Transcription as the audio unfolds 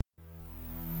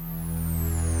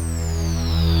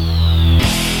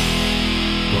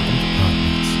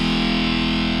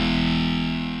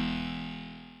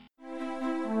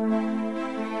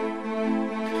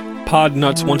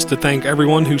Podnuts wants to thank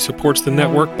everyone who supports the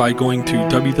network by going to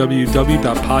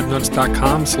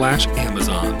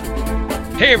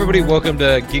www.podnuts.com/Amazon. Hey everybody, welcome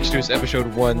to Geeksters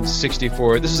episode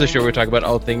 164. This is a show where we talk about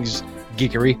all things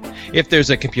geekery. If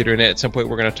there's a computer in it, at some point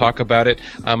we're going to talk about it.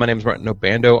 My name is Martin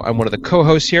Obando. I'm one of the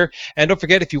co-hosts here. And don't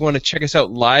forget, if you want to check us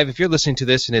out live, if you're listening to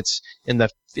this and it's in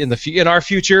our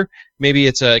future, maybe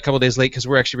it's a couple days late because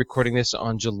we're actually recording this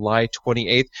on July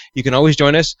 28th, you can always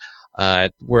join us.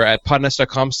 We're at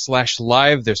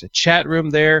podnuts.com/live. There's a chat room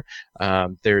there.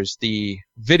 There's the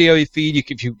video feed. I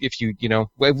think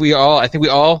we all,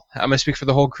 I'm going to speak for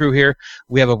the whole crew here.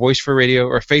 We have a voice for radio,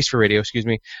 or face for radio, excuse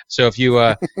me. So if you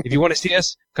want to see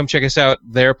us, come check us out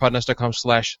there,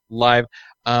 podnuts.com/live.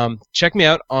 Check me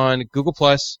out on Google+,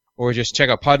 or just check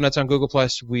out Podnuts on Google+.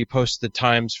 We post the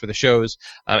times for the shows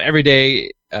every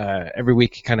day, every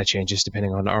week. It kind of changes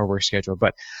depending on our work schedule.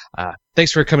 But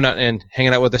thanks for coming out and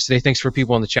hanging out with us today. Thanks for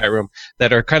people in the chat room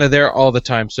that are kind of there all the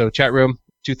time. So chat room,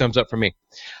 2 thumbs up for me.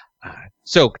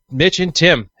 So Mitch and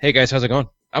Tim, hey guys, how's it going?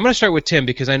 I'm going to start with Tim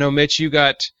because I know, Mitch, you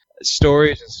got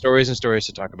stories and stories and stories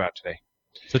to talk about today.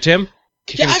 So Tim,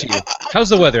 how's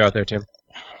the weather out there, Tim?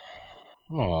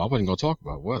 Oh, I wasn't going to talk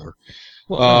about weather.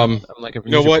 Well, I'm like you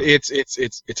know what?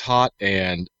 It's hot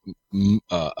and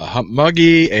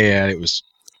muggy, and it was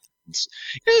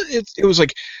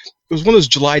one of those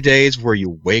July days where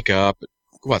you wake up,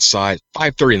 go outside,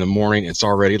 5:30 in the morning, it's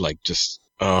already like just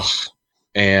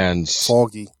and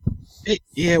foggy.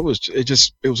 It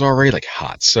was already like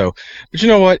hot. So, but you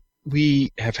know what?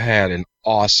 We have had an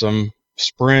awesome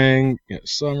spring,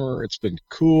 summer. It's been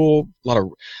cool. A lot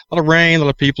of rain. A lot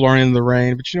of people aren't in the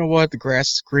rain. But you know what? The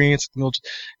grass is green. It's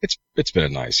been a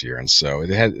nice year, and so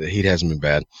the heat hasn't been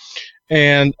bad.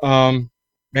 And man,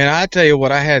 I tell you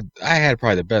what, I had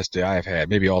probably the best day I've had,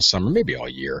 maybe all summer, maybe all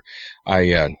year.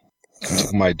 I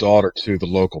took my daughter to the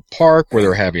local park where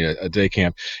they're having a day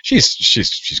camp.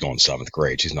 She's going 7th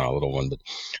grade. She's not a little one, but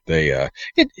they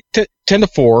 10 to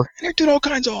 4, and they're doing all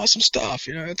kinds of awesome stuff.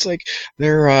 It's like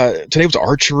they're today was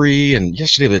archery, and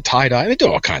yesterday they tie-dye. They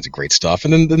do all kinds of great stuff,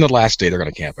 and then the last day they're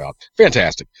going to camp out.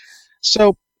 Fantastic.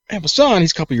 So I have a son.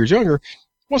 He's a couple years younger.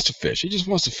 Wants to fish. He just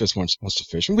wants to fish. Wants to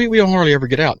fish, and we don't hardly ever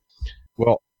get out.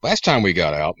 Well, last time we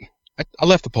got out, I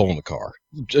left the pole in the car.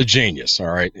 A genius, all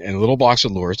right, and a little box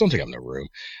of lures. Don't take up no room.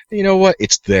 And you know what?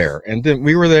 It's there. And then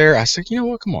we were there. I said, you know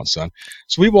what? Come on, son.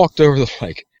 So we walked over the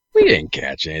lake. We didn't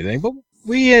catch anything, but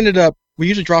we ended up. We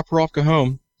usually drop her off, go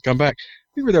home, come back.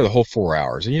 We were there the whole 4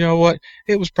 hours, and you know what?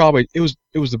 It was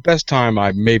the best time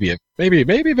I maybe have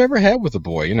ever had with a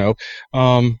boy.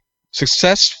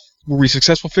 Success. Were we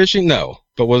successful fishing? No,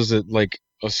 but was it like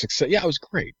a success? Yeah, it was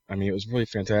great. I mean, it was really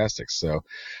fantastic. So,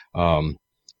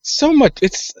 so much.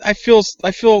 I feel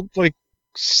like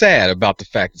sad about the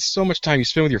fact that so much time you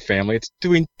spend with your family, it's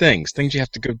doing things you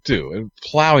have to go do, and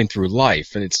plowing through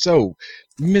life, and it's so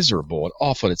miserable and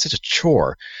awful. And it's such a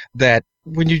chore that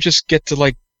when you just get to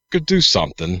like go do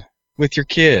something with your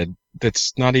kid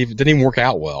that's didn't even work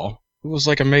out well, it was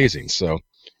like amazing. So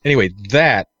anyway,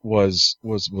 that was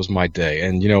my day,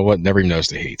 and you know what? Never even noticed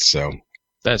the heat. So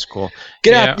that's cool.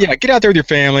 Get out there with your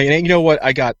family, and you know what?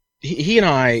 He and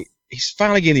I. He's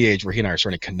finally getting the age where he and I are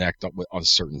starting to connect on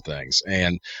certain things,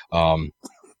 and up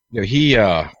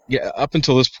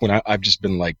until this point, I've just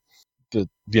been like the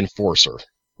enforcer,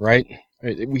 right?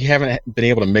 We haven't been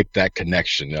able to make that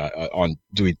connection on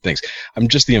doing things. I'm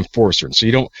just the enforcer, and so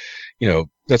you don't,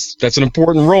 that's an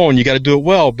important role, and you got to do it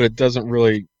well, but it doesn't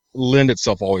really lend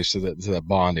itself always to that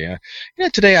bonding.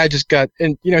 Today I just got,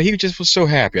 and he just was so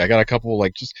happy. I got a couple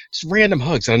like just random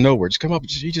hugs out of nowhere. Just come up,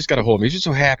 he just got a hold of me. He's just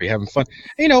so happy, having fun.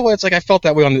 And you know what? It's like I felt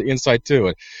that way on the inside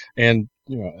too. And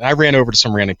I ran over to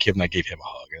some random kid and I gave him a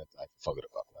hug. I felt good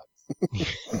about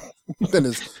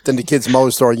that. then the kid's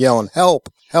mother started yelling, "Help!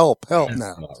 Help! Help!"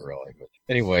 Now, not really. But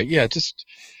anyway, yeah, just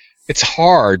it's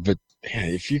hard, but.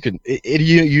 Man, if you can, it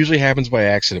usually happens by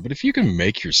accident. But if you can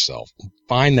make yourself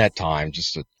find that time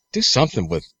just to do something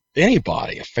with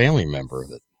anybody, a family member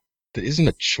that isn't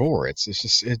a chore, it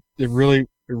really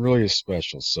is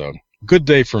special. So good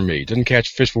day for me. Didn't catch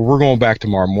fish, but we're going back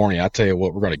tomorrow morning. I tell you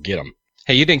what, we're going to get them.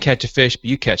 Hey, you didn't catch a fish, but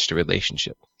you catched a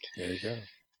relationship. There you go.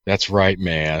 That's right,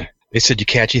 man. They said you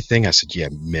catch anything. I said, yeah,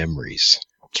 memories.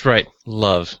 That's right,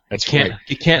 love. That's right.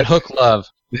 You can't hook love.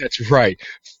 That's right.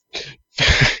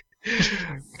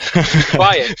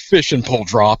 Quiet. Fish and pole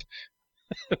drop.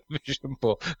 Fish and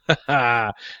pole.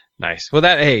 Nice. Well,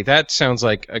 that sounds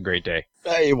like a great day.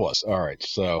 It was. All right.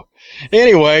 So,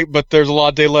 anyway, but there's a lot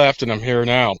of day left, and I'm here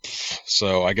now.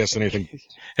 So, I guess anything.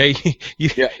 Hey,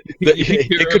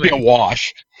 it could be a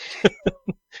wash.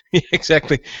 Yeah,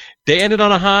 exactly. Day ended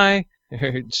on a high.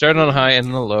 Starting on a high and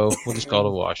on a low. We'll just call it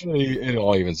a wash. It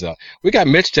all evens out. We got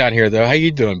Mitch down here, though. How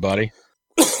you doing, buddy?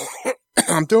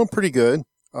 I'm doing pretty good.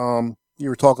 You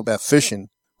were talking about fishing.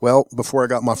 Well, before I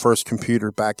got my first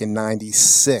computer back in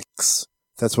 '96,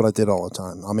 that's what I did all the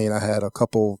time. I mean, I had a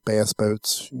couple bass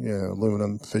boats,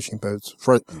 aluminum fishing boats,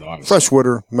 Nice.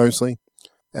 freshwater mostly.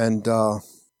 And, Do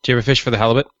you ever fish for the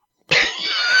halibut?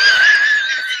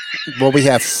 well, we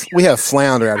have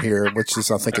flounder out here, which is,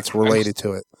 I think it's related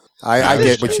to it. I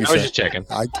get what you I was say. just checking.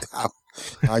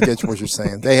 I get what you're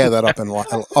saying. They have that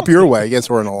up your way. I guess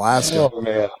we're in Alaska. Oh,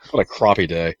 man. What a crappie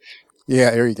day. Yeah,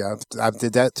 there you go. I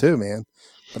did that too, man.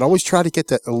 But I always try to get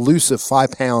that elusive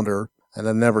 5-pounder, and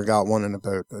I never got one in a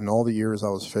boat. In all the years I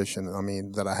was fishing, I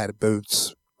mean, that I had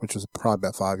boats, which was probably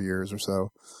about 5 years or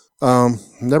so.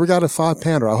 Never got a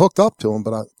 5-pounder. I hooked up to them,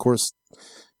 but of course,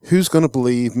 who's going to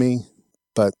believe me?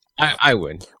 But I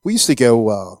would. we used to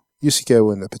go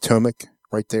in the Potomac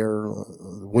right there,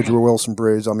 Woodrow Wilson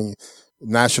Bridge. I mean,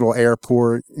 National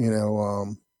Airport,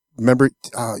 remember,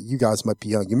 you guys might be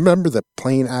young. You remember the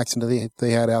plane accident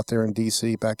they had out there in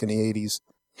D.C. back in the 80s?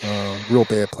 Real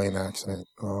bad plane accident.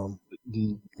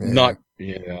 Yeah. Not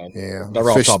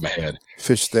off the top of my head.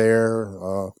 Fished there.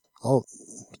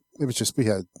 It was just, we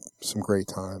had some great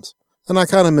times. And I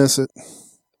kind of miss it,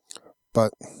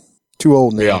 but too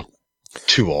old now. Yeah.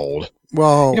 Too old.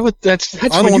 Well, You know what? That's I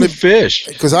don't when wanna- you fish.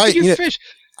 because Fish.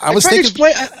 I was trying to thinking,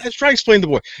 explain. I was trying to explain to the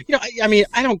boy. I mean,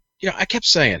 I don't. I kept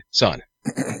saying, "Son,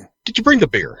 did you bring the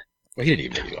beer?" Well, he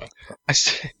didn't even know. I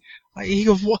said, "He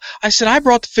goes." Well, I said, "I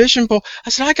brought the fishing pole." I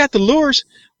said, "I got the lures."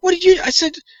 What did you? I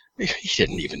said, he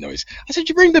didn't even know. I said,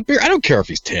 "You bring the beer." I don't care if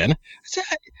he's 10. I said,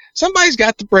 "Somebody's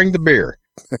got to bring the beer."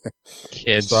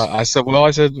 Kids. So I said,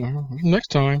 next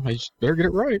time I just better get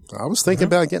it right. I was thinking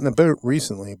about getting a boat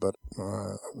recently, but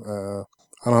I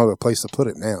don't have a place to put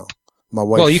it now. My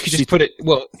wife. Well, you could just put it.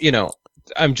 Well,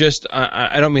 I'm just.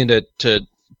 I don't mean to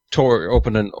tore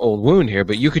open an old wound here,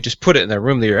 but you could just put it in the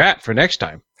room that you're at for next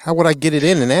time. How would I get it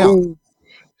in and out?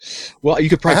 Well, you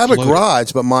could I probably. have a float it.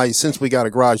 garage, but since we got a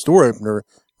garage door opener,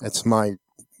 it's my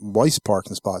wife's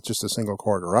parking spot, just a single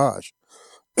car garage.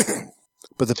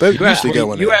 But the boat used to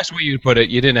go in You there. asked where you'd put it.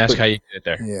 You didn't ask how you get it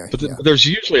there. Yeah, But yeah. there's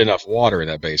usually enough water in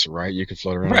that basin, right? You can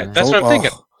float around. Right, there. that's what I'm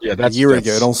thinking. Yeah, A that's year that's-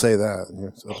 ago. Don't say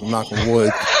that. So I'm knocking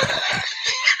wood.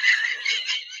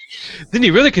 Then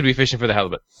you really could be fishing for the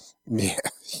halibut. Yeah,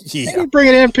 You yeah. can bring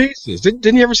it in pieces.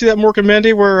 Didn't you ever see that Mork and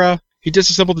Mindy where he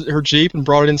disassembled her Jeep and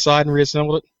brought it inside and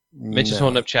reassembled it? Mitch is No.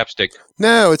 holding up chapstick.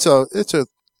 No, it's a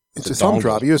thumb dongle.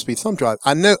 drive, USB thumb drive.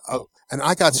 I know, and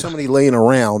I got so many laying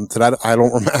around that I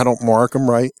don't mark them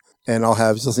right, and I'll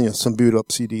have some boot up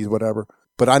CDs, whatever.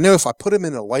 But I know if I put them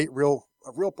in a real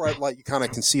bright light, you kind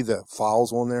of can see the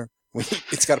files on there.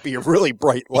 It's got to be a really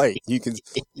bright light. You can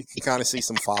kind of see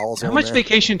some files How on much there.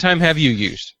 vacation time have you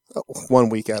used? 1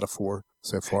 week out of 4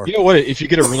 so far. You know what? If you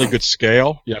get a really good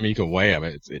scale, I mean, you can weigh them.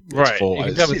 It's Right. full. You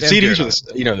can tell it's CDs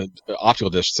empty are the optical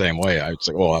disc the same way. I was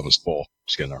like, oh, that was full.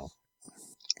 Just kidding.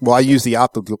 Well, I use the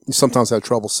optical. Sometimes I have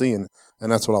trouble seeing,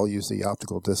 and that's what I'll use the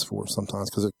optical disc for sometimes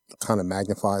because it kind of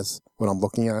magnifies what I'm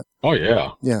looking at. Oh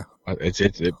yeah, Yeah.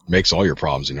 it makes all your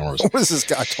problems enormous. What is this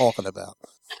guy talking about?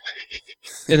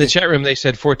 In the chat room, they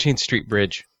said 14th Street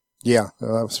Bridge. Yeah,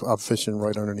 I'm fishing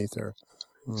right underneath there.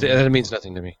 So that means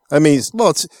nothing to me. I mean, it's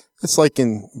like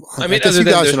in. I mean, guess other you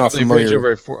than guys there's are not probably a bridge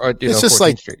familiar. over It's just 14th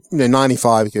like Street.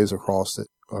 95 goes across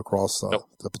Nope.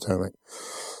 the Potomac.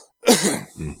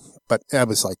 But that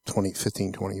was like 20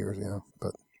 years ago.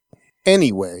 But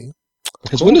anyway,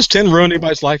 Has Windows 10 ruined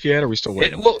anybody's life yet? Or are we still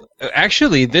waiting? Well,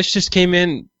 actually, this just came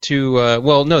in to.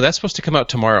 Well, no, that's supposed to come out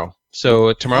tomorrow.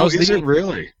 So tomorrow's is the. it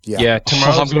really? Yeah,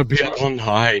 tomorrow's. I'm going to be up all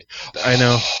night. I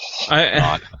know.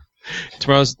 God.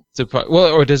 Tomorrow's the.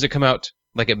 Well, or does it come out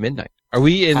like at midnight? Are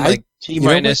we in like T you know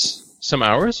minus some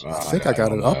hours? I think I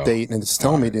got an don't know. update and it's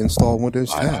telling me to install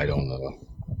Windows 10. I don't know.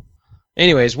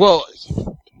 Anyways, well,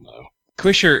 No.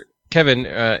 Quisher Kevin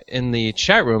in the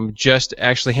chat room just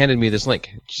actually handed me this link.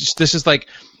 This is like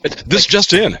This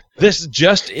just in. this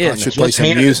just in. I should play Let's some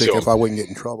hand it music to him. if I wouldn't get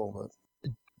in trouble.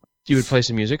 But You would play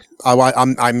some music.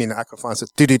 I mean, I could find some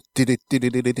in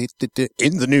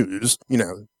the news,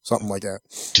 something like that.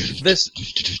 This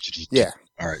Yeah.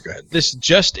 All right, go ahead. this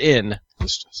just in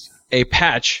a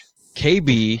patch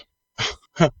KB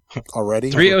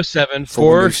Already?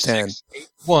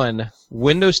 307.4681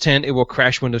 Windows 10. It will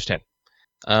crash Windows 10.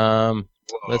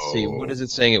 Let's see. What is it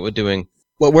saying it would doing?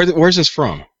 Well, where's this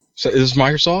from? So is this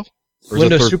Microsoft? Or is it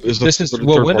Windows. third- This is third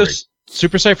well. party? Windows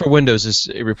SuperSite for Windows is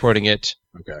reporting it.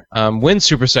 Okay.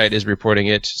 WinSuperSite is reporting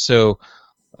it. So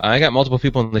I got multiple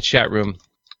people in the chat room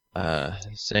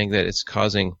saying that it's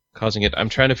causing causing it. I'm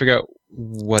trying to figure out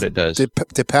what it does.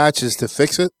 The patches to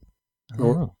fix it, I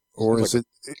don't know. or Sounds is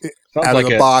it Sounds out like of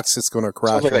the a- box? It's going to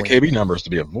crash. Sounds like that when you- KB number is to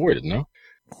be avoided, no?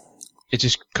 It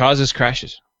just causes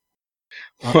crashes.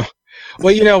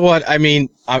 Well, you know what? I mean,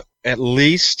 at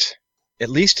least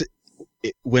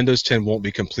Windows 10 won't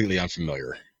be completely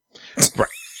unfamiliar.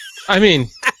 I mean,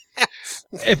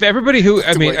 if everybody who,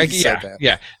 I The mean, way you said that.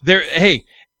 yeah,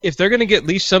 if they're going to get at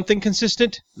least something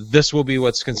consistent, this will be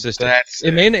what's consistent. That's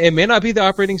It may not be the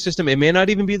operating system. It may not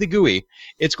even be the GUI.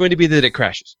 It's going to be that it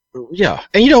crashes. Yeah,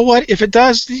 and you know what? If it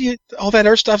does, all that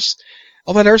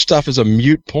other stuff is a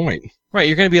mute point. Right,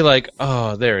 you're going to be like,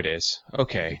 oh, there it is.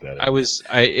 Okay, it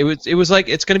was like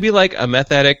it's going to be like a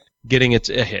meth addict getting a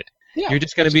hit. Yeah. You're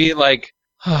just going to be like,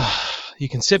 you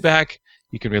can sit back,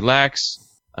 you can relax.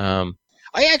 I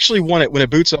actually want it when it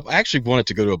boots up. I actually want it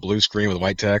to go to a blue screen with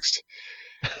white text,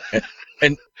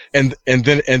 and then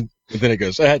it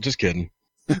goes. Just kidding.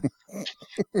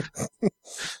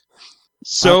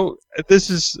 So this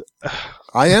is.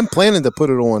 I am planning to put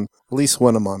it on at least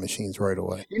one of my machines right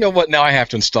away. You know what? Now I have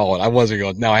to install it. I wasn't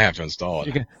going. Now I have to install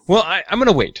it. Well, I'm going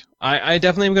to wait. I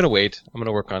definitely am going to wait. I'm going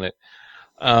to work on it.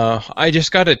 I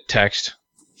just got a text.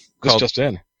 This just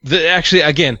in.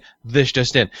 This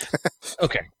just in.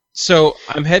 Okay. So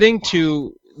I'm heading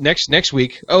to next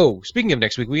week. Oh, speaking of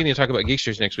next week, we need to talk about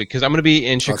Geeksters next week because I'm going to be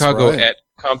in Chicago right. at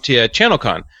CompTIA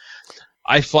ChannelCon.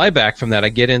 I fly back from that. I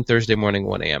get in Thursday morning,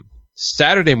 1 a.m.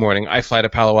 Saturday morning, I fly to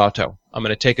Palo Alto. I'm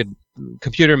going to take a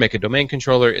computer, make a domain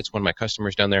controller. It's one of my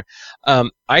customers down there.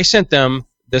 I sent them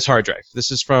this hard drive.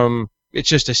 This is it's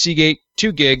just a Seagate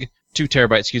 2 terabyte,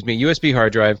 USB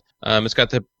hard drive. It's got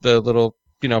the little,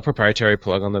 proprietary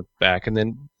plug on the back and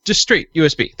then just straight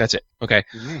USB. That's it. Okay.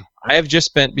 Mm-hmm. I have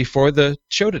just before the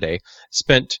show today,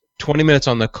 spent 20 minutes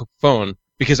on the phone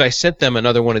because I sent them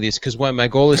another one of these because my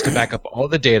goal is to back up all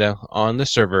the data on the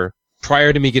server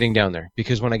prior to me getting down there.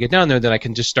 Because when I get down there, then I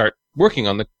can just start working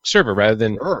on the server rather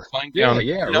than flying down.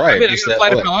 Yeah, right. I gotta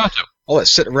fly to Palo Alto. All that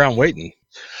sitting around waiting.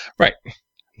 Right.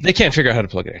 They can't figure out how to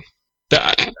plug it in.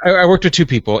 I worked with 2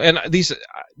 people, and these,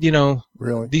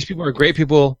 Really? these people are great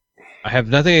people. I have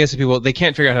nothing against the people. They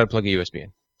can't figure out how to plug a USB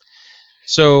in.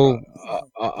 So,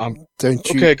 Don't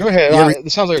you? Okay, go ahead. Yeah,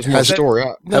 It sounds like it's more has it- story.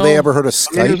 Have they ever heard of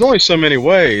I mean, there's Skype? only so many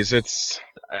ways. It's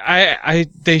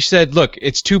they said, look,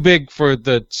 it's too big for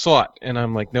the slot, and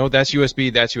I'm like, no, that's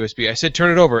USB. That's USB. I said,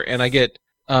 turn it over, and I get,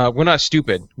 we're not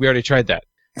stupid. We already tried that.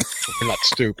 they're not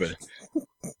stupid.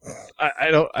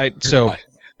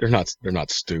 They're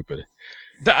not stupid.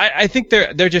 I think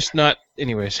they're just not.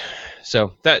 Anyways,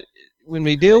 so that when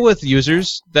we deal with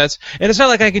users, and it's not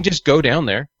like I can just go down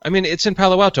there. I mean, it's in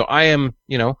Palo Alto. I am,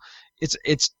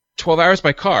 it's 12 hours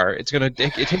by car. It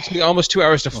takes me almost 2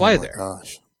 hours to fly there.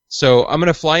 Gosh. So I'm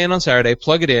gonna fly in on Saturday,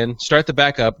 plug it in, start the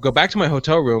backup, go back to my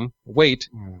hotel room, wait,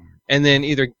 and then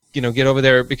either get over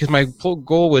there because my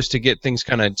goal was to get things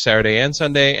kind of Saturday and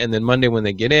Sunday, and then Monday when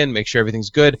they get in, make sure everything's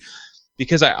good.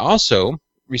 Because I also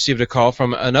received a call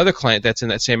from another client that's in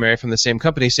that same area from the same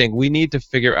company saying we need to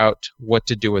figure out what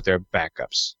to do with their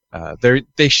backups.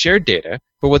 They share data,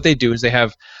 but what they do is they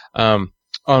have on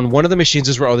one of the machines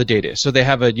is where all the data is. So they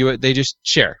have they just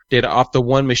share data off the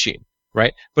one machine,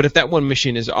 right? But if that one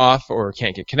machine is off or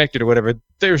can't get connected or whatever,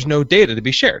 there's no data to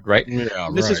be shared, right? Yeah,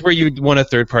 This is where you want a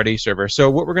third-party server. So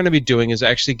what we're going to be doing is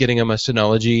actually getting them a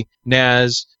Synology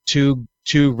NAS, two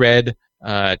red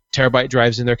terabyte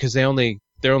drives in there because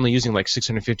they're only using like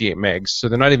 658 megs, so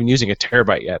they're not even using a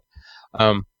terabyte yet.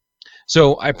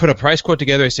 So I put a price quote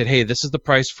together. I said, hey, this is the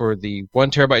price for the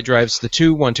 1 terabyte drives, the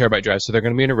 2 1 terabyte drives, so they're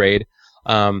going to be in a RAID.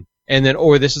 And then,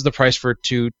 or this is the price for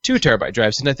 2 terabyte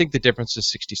drives, and I think the difference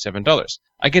is $67.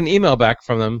 I get an email back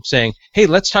from them saying, hey,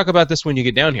 let's talk about this when you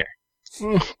get down here.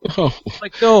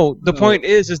 Like, no, the point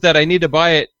is that I need to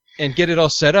buy it and get it all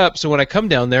set up so when I come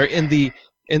down there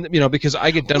because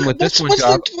I get done with this one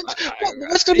job.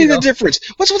 What's going to be the difference?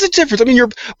 What's the difference? I mean,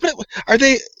 are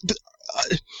they?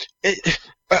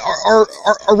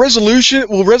 Are resolution?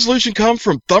 Will resolution come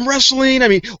from thumb wrestling? I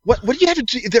mean, what do you have to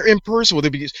do there in person? Will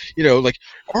it be like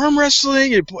arm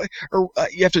wrestling, or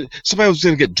you have to somebody who's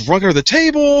going to get drunk under the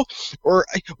table, or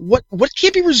what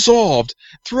can't be resolved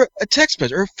through a text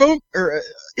message or a phone or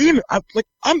email?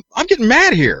 I'm getting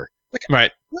mad here.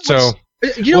 Right. So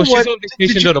what? She's on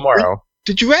vacation until tomorrow.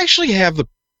 Did you actually have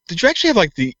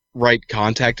like the right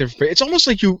contact information? It's almost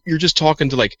like you're just talking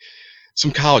to like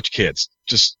some college kids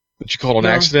just that you called an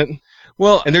accident.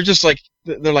 Well, and they're just like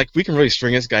we can really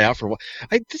string this guy out for a while.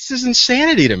 This is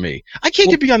insanity to me. I can't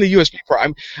get beyond the USB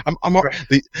part.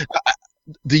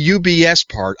 the UBS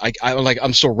part,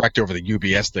 I'm so wrecked over the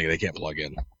UBS thing they can't plug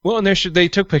in. Well, and they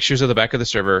took pictures of the back of the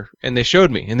server and they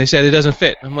showed me and they said it doesn't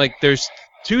fit. I'm like, there's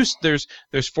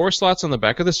 4 slots on the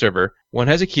back of the server. One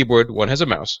has a keyboard, one has a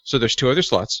mouse. So there's 2 other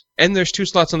slots, and there's 2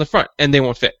 slots on the front, and they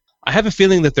won't fit. I have a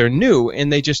feeling that they're new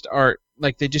and they just aren't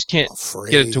they just can't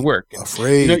get it to work.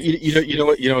 Afraid. You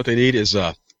know what they need is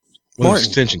one of those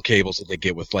extension cables that they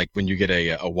get with, like, when you get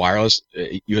a wireless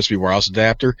USB wireless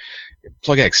adapter.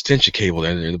 Plug that extension cable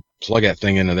in and plug that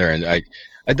thing into there, and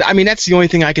I mean, that's the only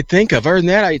thing I could think of. Other than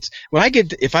that, when I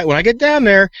get down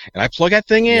there and I plug that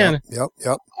thing in, yep.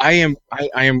 I'm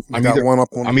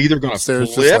either going to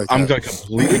flip, like I'm going to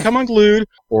completely come unglued,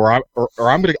 or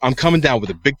I'm coming down with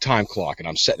a big time clock, and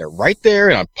I'm setting it right there,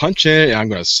 and I'm punching it, and I'm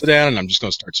going to sit down, and I'm just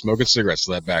going to start smoking cigarettes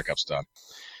till that backup's done.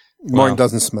 Martin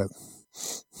doesn't smoke.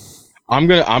 I'm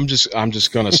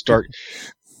just going to start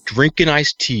drinking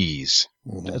iced teas.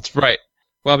 That's right.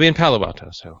 Well, I'll be in Palo Alto,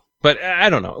 so. But I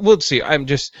don't know. We'll see.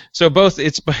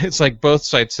 It's like both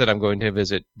sites that I'm going to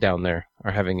visit down there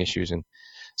are having issues, and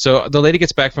so the lady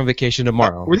gets back from vacation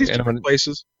tomorrow. Were these different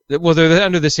places? Well, they're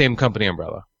under the same company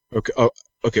umbrella. Okay. Oh,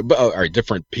 okay. But all right,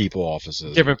 different people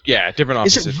offices. Different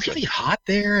offices. Is it really hot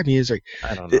there? I mean,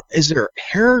 I don't know. Is there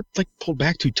hair like pulled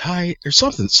back too tight or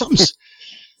something? Something's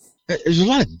there's a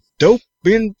lot of dope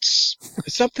in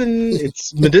something.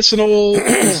 It's medicinal.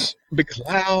 It's a big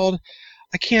cloud.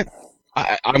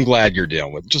 I'm glad you're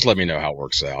dealing with it. Just let me know how it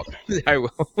works out. I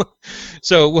will.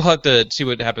 So we'll have to see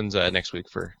what happens next week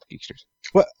for Geeksters.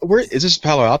 What? Where is this?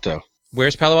 Palo Alto?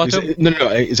 Where's Palo Alto? No.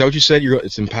 Is that what you said?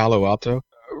 It's in Palo Alto.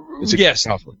 Yes.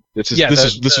 This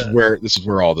is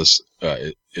where all this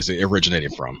is originating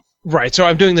from. Right. So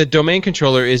I'm doing the domain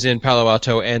controller is in Palo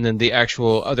Alto, and then the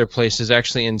actual other place is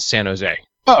actually in San Jose.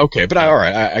 Oh, okay. But all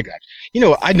right. I got. You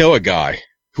know, I know a guy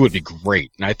who would be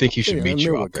great, and I think he should meet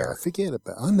you out there. Forget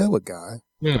about it. I know a guy.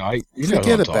 You know who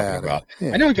I'm talking about.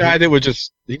 Yeah. I know a guy that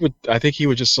I think he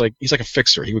would just he's like a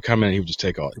fixer. He would come in and he would just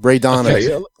take all. Ray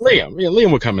Donovan.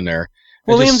 Liam would come in there.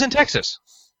 Well, Liam's in Texas.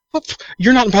 What?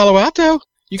 You're not in Palo Alto?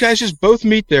 You guys just both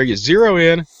meet there. You zero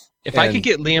in. If I could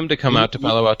get Liam to come out to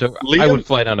Palo Alto, I would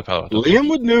fly down to Palo Alto. Liam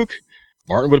would nuke.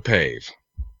 Martin would pave.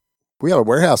 We got a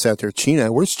warehouse out there,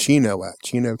 Chino. Where's Chino at?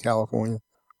 Chino, California.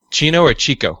 Chino or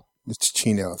Chico? It's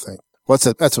Chino, I think.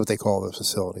 That's what they call the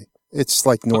facility. It's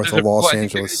like north of Los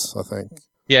Angeles, I think.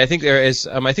 Yeah, I think there is.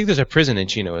 I think there's a prison in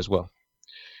Chino as well.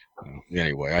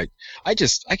 Anyway, I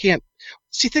can't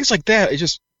see things like that.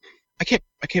 I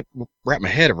can't wrap my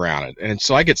head around it, and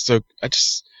so I'm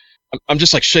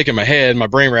just like shaking my head. My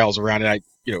brain rattles around it.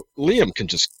 Liam can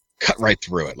just cut right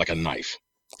through it like a knife.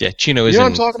 Yeah, Chino is. You know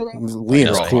what I'm talking about?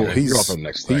 Liam's cool.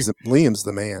 Liam's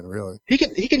the man, really. He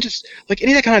can just like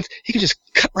any of that kind of. He can just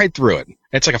cut right through it. And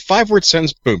it's like a 5-word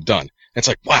sentence. Boom, done. And it's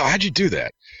like, wow, how'd you do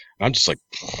that? And I'm just like,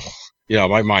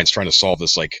 my mind's trying to solve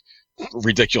this like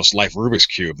ridiculous life Rubik's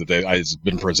cube that has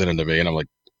been presented to me, and I'm like,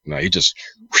 no, he just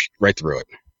right through it.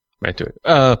 Right through it.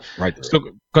 Right through so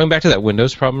it. Going back to that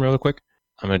Windows problem real quick.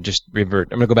 I'm going to just revert.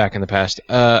 I'm going to go back in the past.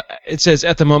 It says,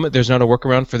 at the moment, there's not a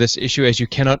workaround for this issue as you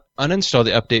cannot uninstall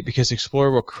the update because Explorer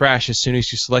will crash as soon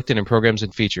as you select it in Programs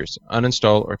and Features.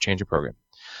 Uninstall or change a program.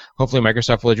 Hopefully,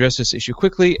 Microsoft will address this issue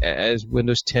quickly as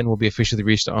Windows 10 will be officially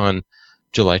released on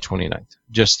July 29th,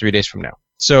 just 3 days from now.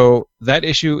 So that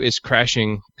issue is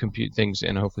crashing compute things,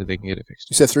 and hopefully they can get it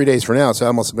fixed. You said 3 days from now, so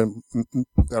that must have been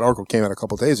that article came out a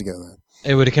couple of days ago then.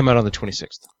 It would have come out on the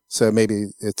 26th. So maybe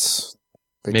it's...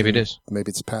 Maybe it is. Maybe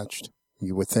it's patched,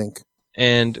 you would think.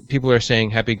 And people are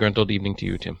saying happy gruntled evening to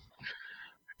you, Tim.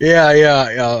 Yeah,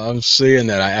 I'm seeing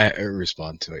that. I haven't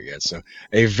responded to it yet. So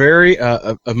a very,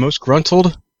 a most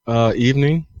gruntled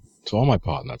evening to all my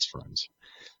pot nuts friends.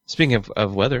 Speaking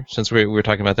of weather, since we were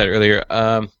talking about that earlier,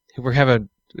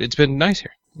 it's been nice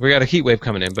here. We got a heat wave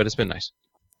coming in, but it's been nice.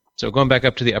 So going back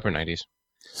up to the upper 90s.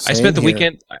 I spent the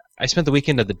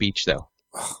weekend at the beach, though.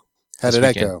 How did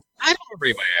that go? I don't remember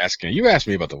anybody asking. You asked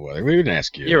me about the weather. We didn't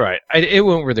ask you. You're right. It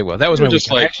went really well. That was my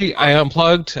weekend. Actually, I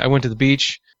unplugged. I went to the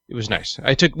beach. It was nice.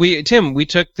 We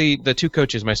took the 2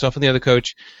 coaches, myself and the other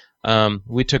coach.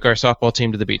 We took our softball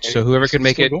team to the beach. So whoever could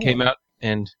make it came out,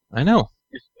 and I know.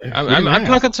 I'm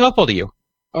talking softball to you.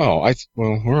 Oh, all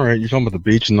right. You're talking about the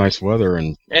beach and nice weather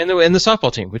and the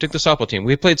softball team. We took the softball team.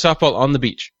 We played softball on the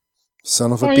beach.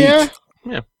 Son of a beach.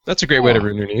 Yeah, that's a great way to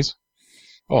ruin your knees.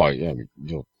 Oh yeah,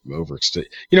 you'll overextend.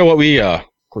 You know what? We of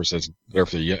course that's there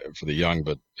for the young,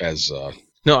 but as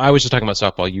no, I was just talking about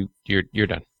softball. You're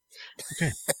done.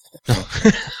 Okay.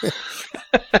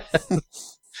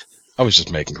 I was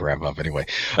just making crap up anyway.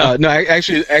 No,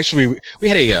 actually, we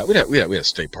had a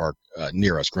state park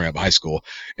near us growing up high school,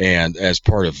 and as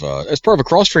part of a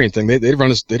cross training thing,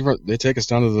 they take us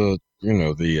down to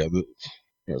the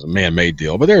it was a man-made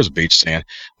deal, but there was a beach sand.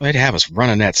 Well, they'd have us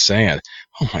running that sand.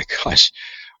 Oh my gosh,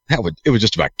 it would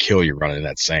just about kill you running in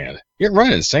that sand. You're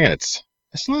running in sand. It's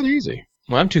not easy.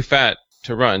 Well, I'm too fat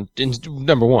to run,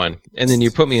 number one, and then you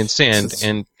put me in sand,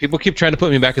 and people keep trying to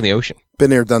put me back in the ocean.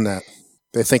 Been there, done that.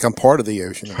 They think I'm part of the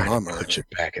ocean. Trying to put you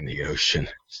back in the ocean.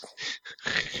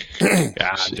 I'm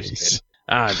just kidding. Did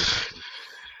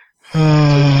you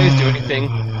guys do anything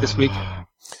this week?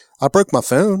 I broke my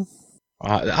phone.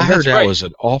 I heard that was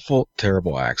an awful,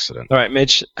 terrible accident. All right,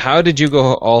 Mitch, how did you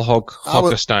go all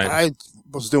Hulkenstein? I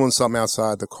was doing something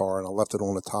outside the car, and I left it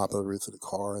on the top of the roof of the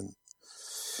car,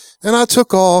 and I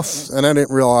took off, and I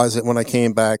didn't realize it when I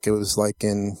came back. It was like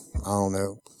in, I don't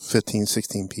know, 15,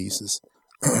 16 pieces.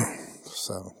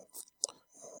 So,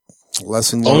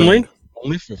 lesson learned.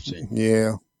 Only 15.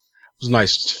 Yeah. It was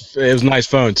nice. It was a nice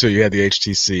phone too. You had the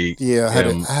HTC. Yeah,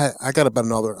 I got about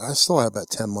I still have about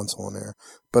 10 months on there.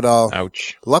 But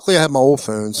ouch. Luckily I had my old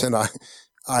phones, and I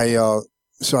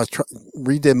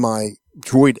redid my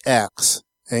Droid X,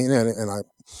 and I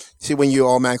see when you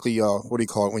automatically what do you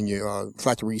call it, when you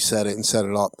factory reset it and set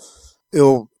it up,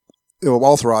 it'll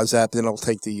authorize that, then it'll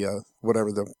take the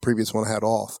whatever the previous one had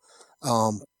off.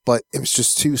 But it was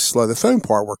just too slow. The phone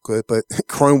part worked good, but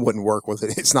Chrome wouldn't work with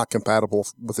it. It's not compatible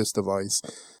with this device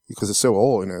because it's so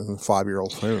old, a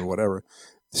 5-year-old phone or whatever.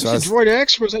 So was it Droid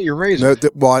X, or was that your Razr? No,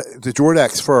 the Droid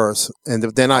X first, and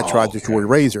then I tried the Droid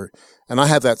Razr, and I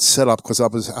had that set up because I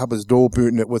was dual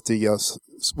booting it with the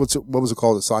what was it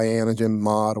called, the Cyanogen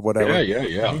mod or whatever.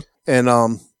 Yeah.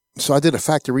 And so I did a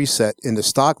factory reset in the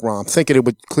stock ROM, thinking it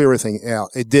would clear everything out.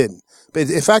 It didn't,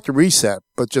 but it factory reset,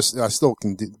 but I still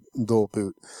can dual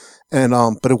boot, and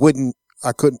but it wouldn't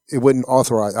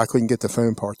authorize. I couldn't get the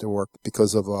phone part to work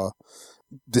because of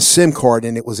the SIM card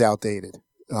in it was outdated.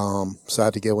 So I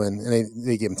had to go in, and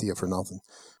they give them to you for nothing.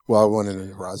 Well, I went into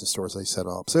the Verizon stores they set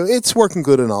up, so it's working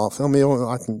good enough. I mean,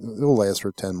 it'll last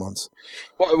for 10 months.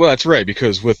 Well, that's right,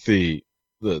 because with the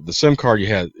SIM card you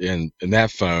had in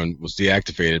that phone was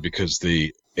deactivated because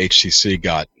the HTC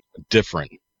got a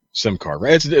different SIM card,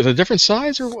 right? It's a different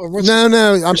size, or what's?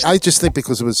 No. I just think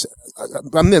because it was,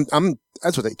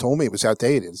 that's what they told me. It was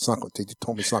outdated. It's not what they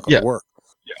told me. It's not going to work.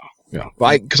 Yeah.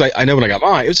 Because I know when I got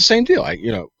mine, it was the same deal.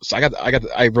 So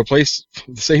I replaced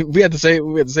the same. We had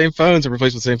the same phones and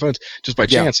replaced with the same phones just by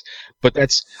chance. But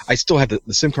I still had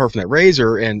the SIM card from that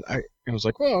Razr, and I was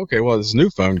like, well, okay, well, this new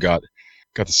phone got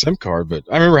the SIM card. But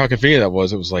I remember how convenient that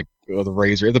was. It was like the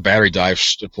Razr, the battery died,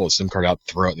 pull the SIM card out,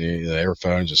 throw it in the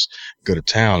airphone, and just go to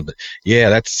town. But yeah,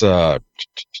 that's so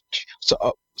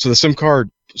the SIM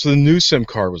card. So the new SIM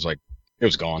card was like, it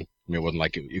was gone. I mean, it wasn't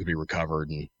like it could be recovered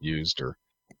and used or.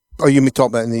 Oh, you mean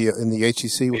talking about in the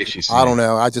HTC? HTC? I don't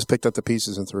know. I just picked up the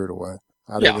pieces and threw it away.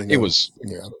 It was.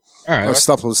 Yeah. All right.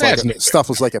 Stuff was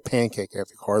like a pancake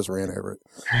after cars ran over it.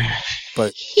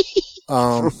 But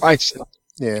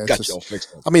yeah, got you all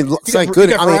fixed up. I mean, thank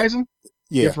goodness. Verizon?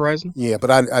 Yeah, Verizon. Yeah, but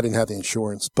I didn't have the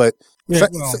insurance. But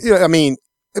I mean,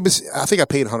 it was. I think I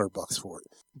paid $100 for it.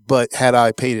 But had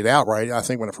I paid it outright, I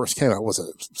think when it first came out, it was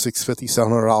a $650,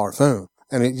 $700 phone,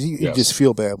 and you just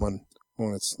feel bad when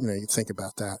it's, you think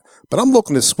about that. But I'm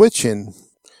looking to switch in.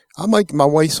 My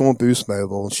wife's on Boost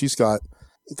Mobile, and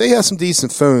they have some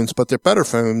decent phones, but they're better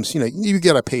phones. You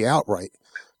got to pay outright.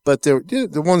 But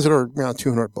the ones that are around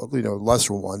 $200,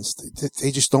 lesser ones, they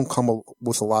just don't come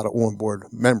with a lot of onboard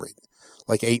memory,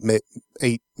 like 8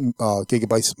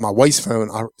 gigabytes. My wife's phone,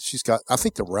 she's got, I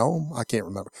think the Realm, I can't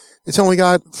remember. It's only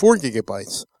got 4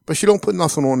 gigabytes, but she don't put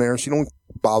nothing on there. She don't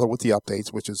bother with the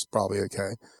updates, which is probably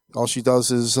okay. All she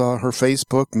does is her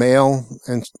Facebook, mail,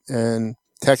 and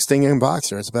texting and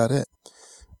Voxer. That's about it.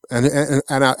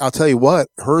 And I'll tell you what,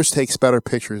 hers takes better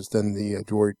pictures than the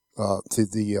Droid,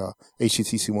 the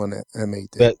HTC One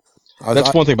M8 did.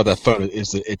 That's one thing about that phone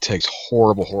is that it takes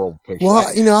horrible pictures. Well,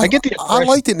 I get the I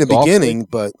liked it in the beginning,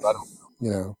 but but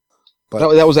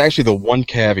that was actually the one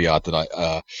caveat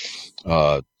that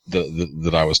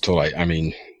that I was told. I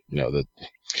mean,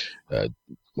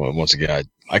 well, once again,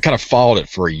 I kind of followed it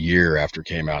for a year after it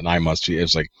came out. 9 months. It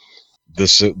was like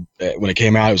this when it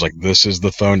came out. It was like, this is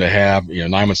the phone to have. 9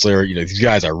 months later, these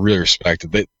guys I really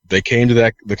respected. They came to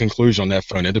the conclusion on that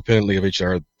phone independently of each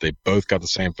other. They both got the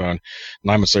same phone.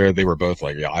 9 months later, they were both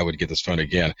like, yeah, I would get this phone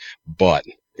again, but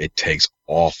it takes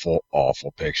awful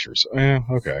pictures.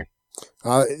 Okay.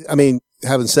 I mean,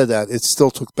 having said that, it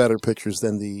still took better pictures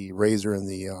than the Razr and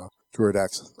the Droid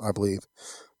X, I believe.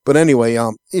 But anyway,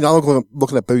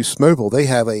 looking at Boost Mobile, they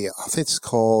have I think it's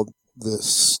called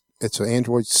it's an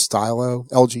Android Stylo,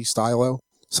 LG Stylo,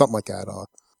 something like that.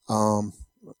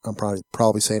 I'm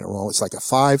probably saying it wrong. It's like a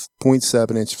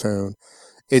 5.7 inch phone.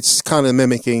 It's kind of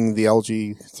mimicking the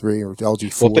LG 3 or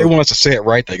LG 4. Well, if they want us to say it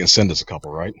right, they can send us a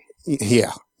couple, right?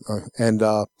 Yeah.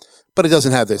 But it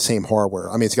doesn't have the same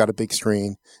hardware. I mean, it's got a big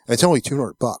screen and it's only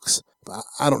 $200.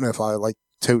 I don't know if I like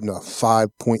toting a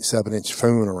 5.7 inch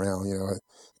phone around, it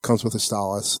comes with a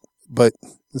stylus, but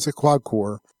it's a quad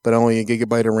core, but only a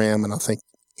gigabyte of RAM and I think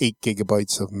 8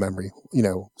 gigabytes of memory,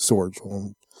 storage.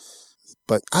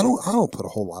 But I don't put a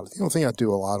whole lot of, the only thing I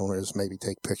do a lot on it is maybe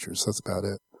take pictures. That's about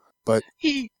it. But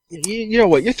you know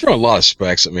what? You're throwing a lot of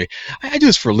specs at me. I do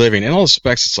this for a living, and all the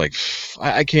specs, it's like,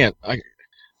 I can't. I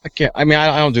mean,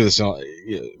 I don't do this,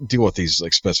 deal with these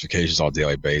like specifications on a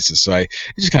daily basis. So it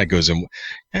just kind of goes in.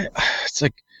 It's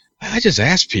like, I just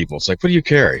ask people. It's like, what do you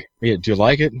carry? Do you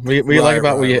like it? What do you like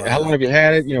about it? How long have you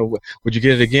had it? Would you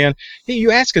get it again? You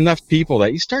ask enough people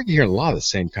that you start hearing a lot of the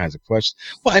same kinds of questions.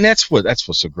 Well, and that's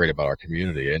what's so great about our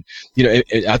community. And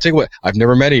I'll tell you what, I've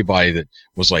never met anybody that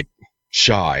was like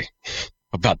shy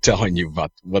about telling you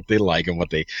about what they like and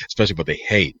especially what they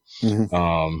hate.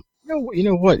 mm-hmm. You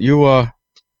know what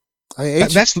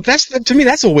that's to me,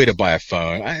 that's a way to buy a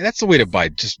phone. That's a way to buy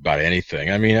just about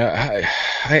anything. I mean,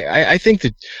 I think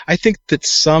that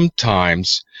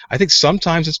sometimes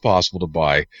it's possible to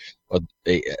buy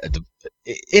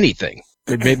anything.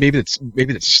 Maybe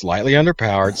it's slightly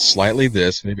underpowered, slightly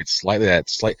this, maybe it's slightly that,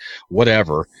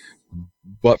 whatever.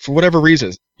 But for whatever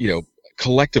reason,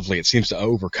 collectively it seems to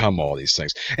overcome all these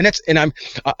things. And I'm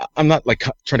not like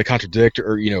trying to contradict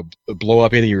or blow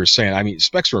up anything you were saying. I mean,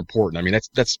 specs are important. I mean,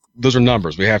 those are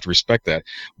numbers. We have to respect that.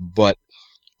 But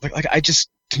like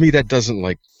to me, that doesn't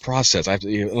like process. I have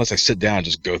to, unless I sit down and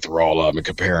just go through all of them and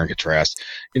compare and contrast.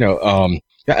 At the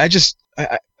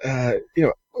end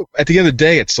of the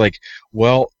day, it's like,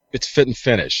 well, it's fit and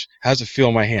finish. How does it feel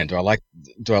in my hand? Do I like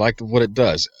what it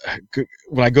does?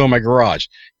 When I go in my garage,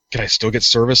 can I still get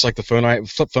service like the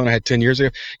flip phone I had 10 years ago?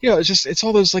 It's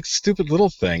all those like stupid little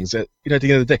things that, at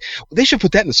the end of the day, they should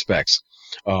put that in the specs.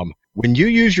 When you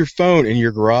use your phone in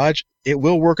your garage, it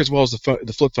will work as well as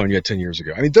the flip phone you had 10 years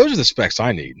ago. I mean, those are the specs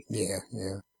I need. Yeah.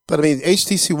 But I mean,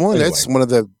 HTC One, anyway, that's one of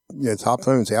the top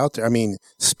phones out there. I mean,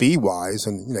 speed wise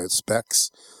and,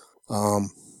 specs.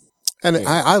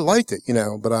 I liked it,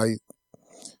 but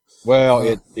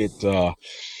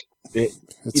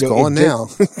it's gone now.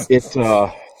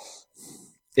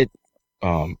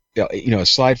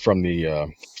 Aside from the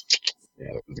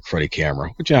cruddy camera,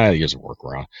 which I use a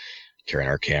workaround, carrying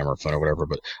our camera, phone, or whatever,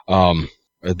 but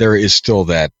there is still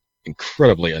that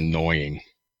incredibly annoying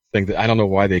thing that I don't know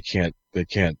why they can't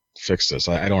fix this.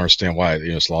 I don't understand why.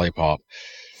 It's Lollipop.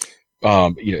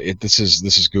 This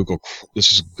is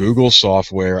Google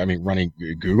software. I mean, running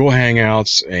Google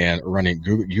Hangouts and running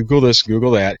Google this,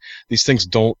 Google that. These things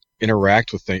don't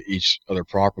interact with each other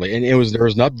properly. And there was an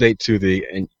update to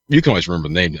and you can always remember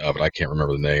the name of it. I can't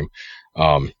remember the name.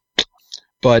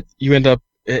 But you end up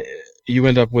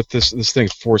with this thing,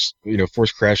 force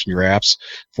crashing your apps,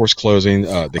 force closing,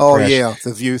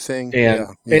 the view thing. And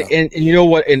you know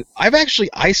what? And I've actually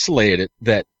isolated it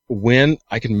that when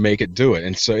I can make it do it.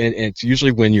 And so, and it's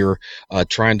usually when you're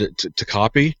trying to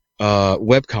copy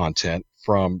web content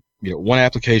from one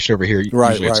application over here.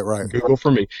 Right. Google for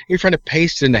me. You're trying to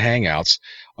paste it into Hangouts,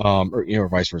 or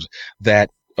vice versa. That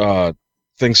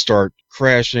things start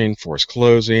crashing, force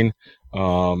closing,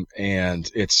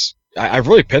 and I've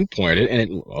really pinpointed it,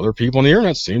 and other people on the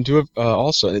internet seem to have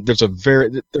also. There's a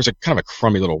kind of a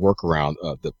crummy little workaround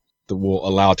that will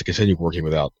allow it to continue working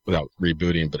without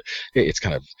rebooting, but it's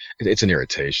an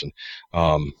irritation.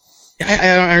 I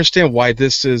understand why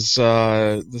this is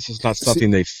not something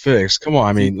they fixed. Come on,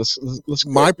 I mean, let's.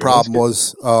 My problem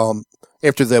was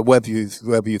after the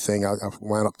WebView thing, I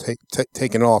wound up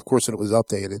taking it off. Of course, it was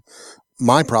updated.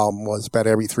 My problem was about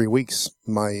every 3 weeks,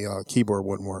 my keyboard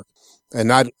wouldn't work,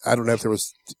 and I don't know if there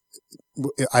was.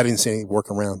 I didn't see any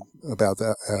workaround about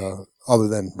that other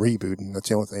than rebooting. That's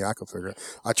the only thing I could figure out.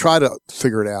 I try to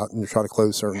figure it out and try to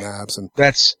close certain apps, and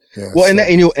that's and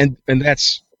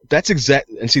that's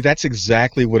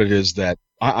exactly what it is that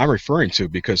I'm referring to,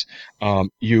 because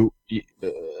you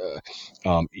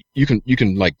can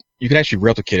actually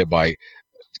replicate it by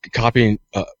copying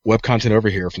web content over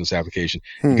here from this application.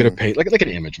 You're gonna paste like an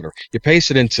image, whatever. You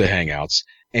paste it into Hangouts,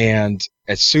 and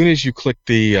as soon as you click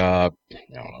the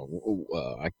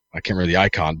I can't remember the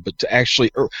icon, but to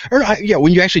actually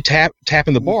when you actually tap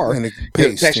in the bar and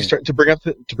paste, to actually start to bring up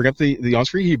the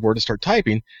on-screen keyboard to start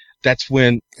typing. That's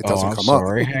when it doesn't come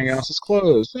sorry, up. Hangouts is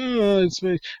closed. It's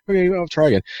me. Okay, I'll try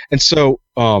again. And so,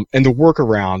 and the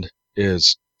workaround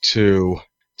is to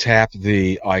tap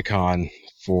the icon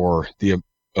for the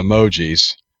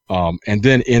emojis and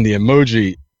then in the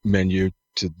emoji menu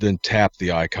to then tap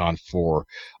the icon for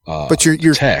But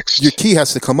your text. Your key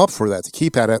has to come up for that. The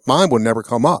keypad, mine would never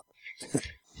come up.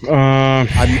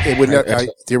 It would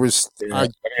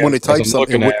when it types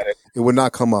something, it would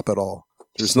not come up at all.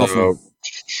 There's nothing.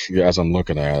 Yeah, as I'm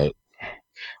looking at it.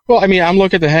 Well, I mean, I'm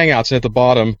looking at the Hangouts at the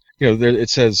bottom. There, it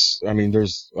says. I mean,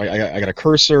 there's. I got a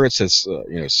cursor. It says,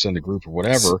 send a group or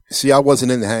whatever. See, I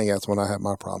wasn't in the Hangouts when I had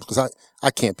my problems because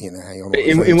I can't be in the Hangout.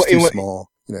 It's too small.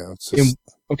 It's just,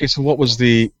 okay, so what was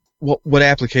what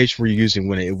application were you using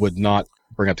when it would not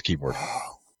bring up the keyboard?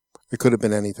 It could have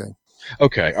been anything.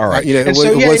 Okay, all right. It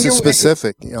wasn't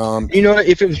specific.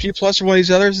 If it was G Plus or one of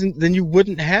these others, then you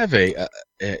wouldn't have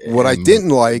what I didn't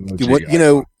like,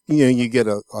 you get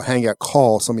a Hangout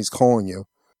call, somebody's calling you.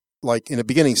 Like in the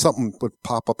beginning, something would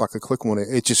pop up. I could click on it.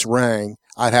 It just rang.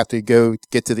 I'd have to go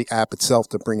get to the app itself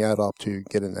to bring that up to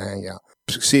get in the Hangout.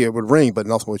 See, it would ring, but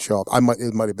nothing would show up.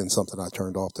 It might have been something I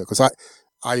turned off there because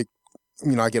I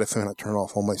get a phone. I turn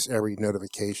off almost every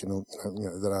notification.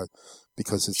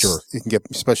 Because it can get,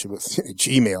 especially with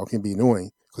Gmail, it can be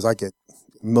annoying because I get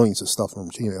millions of stuff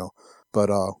from Gmail. But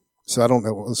so I don't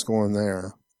know what's going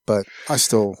there. But I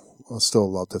still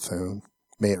love the phone.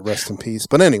 May it rest in peace.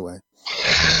 But anyway.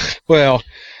 Well,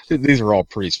 these are all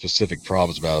pretty specific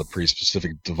problems about a pretty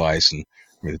specific device, and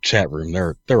I mean the chat room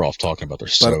they're off talking about their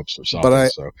soaps or something.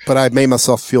 But I made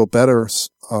myself feel better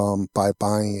by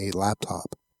buying a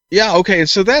laptop. Yeah, okay,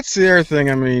 so that's the other thing.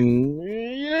 I mean,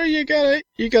 you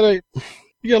gotta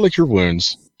lick your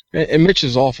wounds. And Mitch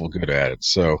is awful good at it,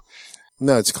 so.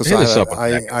 No, it's because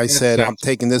I said I'm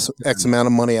taking this X amount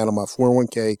of money out of my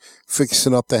 401k,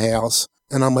 fixing up the house,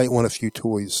 and I might want a few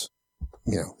toys,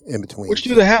 in between. What'd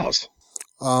you do to the house?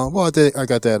 Well, I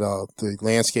got that, the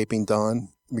landscaping done.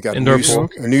 We got a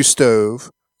new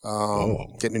stove,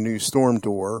 getting a new storm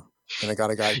door, and I got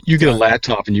a guy. You get a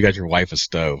laptop and you got your wife a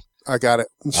stove. I got it.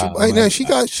 She's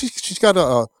got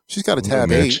a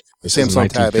Tab 8, Samsung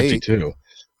Tab 8,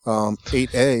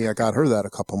 8A. I got her that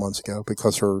a couple months ago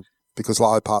because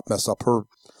Lollipop messed up her.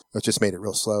 It just made it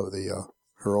real slow.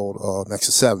 Her old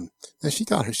Nexus 7, and she's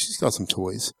got some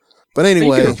toys. But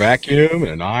anyway, you get a vacuum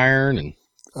and an iron and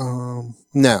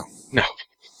no.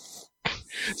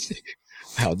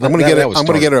 Wow, I'm gonna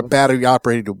get her a battery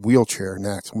operated wheelchair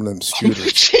next. One of them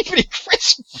scooters.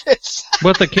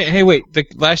 What the cane? Hey, wait.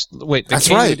 That's right. That's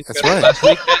right. Last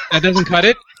week, that doesn't cut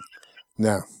it.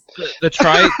 No. The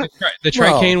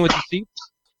cane with the seat.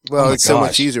 Well, it's so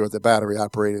much easier with the battery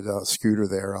operated scooter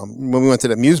there. When we went to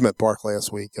the amusement park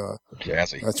last week,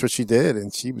 that's what she did,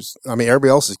 and she was. I mean, everybody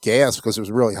else is gassed because it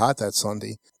was really hot that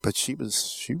Sunday, but she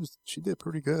did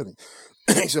pretty good.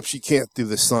 Except she can't do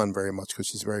the sun very much because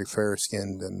she's very fair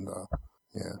skinned and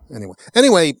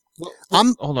Anyway,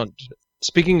 hold on.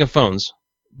 Speaking of phones,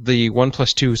 the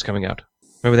OnePlus 2 is coming out.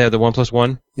 Remember they had the OnePlus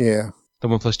 1? Yeah. The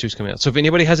OnePlus 2 is coming out. So if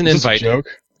anybody has an invite, this a joke?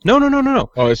 No.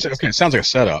 Oh, it's okay. It sounds like a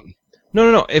setup.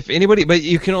 No. If anybody, but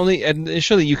you can only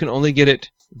get it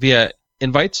via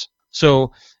invites.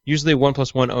 So usually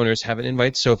OnePlus 1 owners have an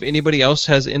invite. So if anybody else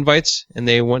has invites and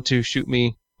they want to shoot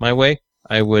me my way,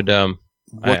 I would.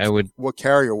 What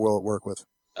carrier will it work with?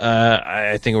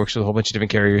 I think it works with a whole bunch of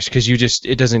different carriers because you just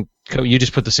take the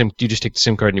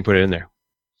SIM card and you put it in there.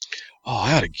 Oh,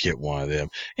 I ought to get one of them.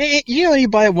 Hey,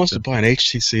 anybody wants to buy an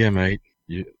HTC M8?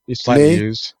 It's slightly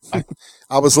used.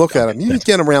 I was looking at them. You can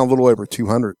get them around a little over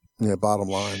 200. Bottom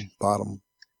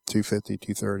 250,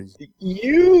 230.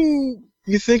 You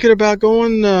thinking about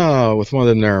going with one of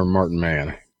them there, Martin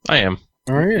Man? I am.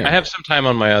 All right. I have some time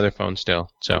on my other phone still.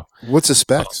 So what's the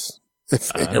specs?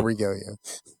 Here we go. Yeah.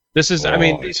 This is.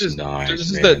 This is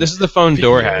the phone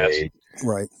Door has.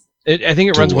 Right. I think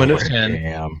it runs Windows 10.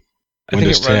 I think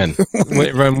Windows 10.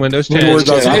 It runs Windows 10. Door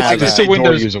doesn't have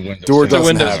that. Door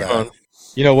doesn't have that. Phone.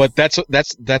 You know what? That's a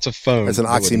phone. It's an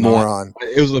oxymoron.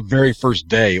 It was the very first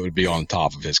day it would be on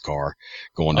top of his car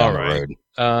going down the road.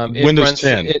 Windows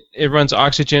 10. It runs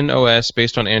Oxygen OS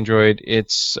based on Android.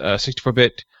 It's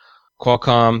 64-bit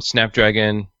Qualcomm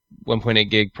Snapdragon 1.8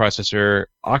 gig processor,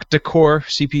 octa-core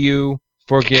CPU,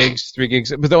 4 gigs, 3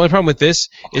 gigs. But the only problem with this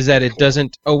is that it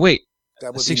doesn't. Oh wait,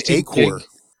 that was 16 core.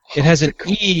 It has an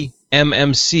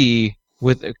eMMC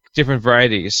with different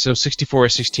varieties. So 64 or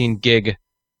 16 gig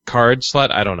card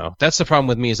slot. I don't know. That's the problem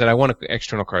with me is that I want an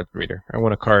external card reader. I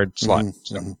want a card slot.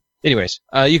 So, anyways,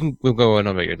 we'll go on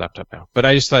about your laptop now. But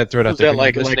I just thought I'd throw it out there. Is that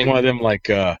like one of them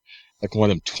like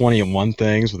one of them 20-in-1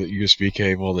 things with a USB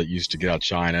cable that you used to get out of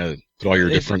China and put all your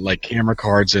different like camera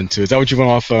cards into? Is that what you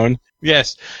want on a phone?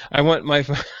 Yes, I want my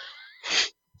phone.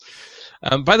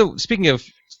 By the way, speaking of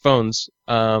phones,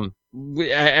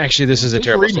 actually this is a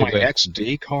terrible segue. My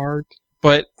XD card.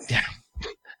 But yeah,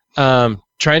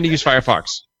 Trying to use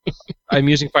Firefox. I'm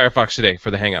using Firefox today for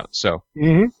the Hangout. So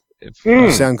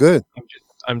Sound good.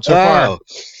 I'm so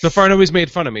far nobody's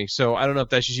made fun of me. So I don't know if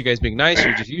that's just you guys being nice, or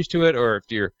you're just used to it, or if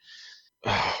you're.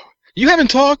 You haven't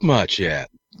talked much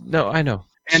yet. No, I know.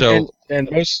 And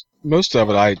most of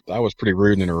it, I was pretty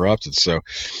rude and interrupted. So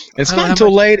it's not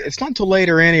until late. It's not until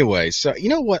later anyway. So you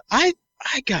know what? I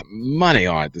got money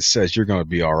on it that says you're going to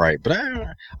be all right. But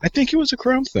I think it was a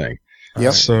Chrome thing.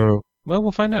 Yep. So well,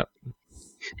 we'll find out.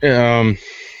 If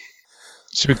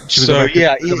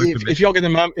y'all get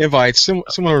the invites, send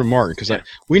over to Martin because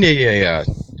we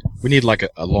need like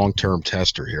a long-term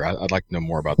tester here. I'd like to know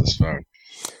more about this phone.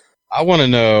 I want to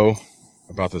know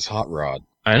about this hot rod.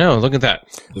 I know. Look at that.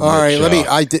 All right,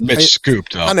 Mitch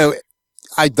scooped up. I know.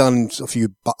 I've done a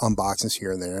few unboxings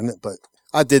here and there, but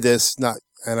I did this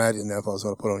and I didn't know if I was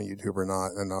going to put it on YouTube or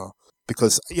not, and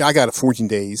because I got 14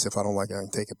 days. If I don't like it, I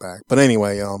can take it back. But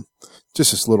anyway,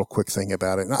 just this little quick thing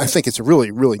about it. And I think it's a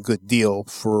really, really good deal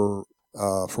for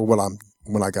when I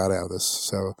got out of this.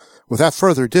 So without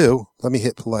further ado, let me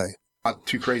hit play. Not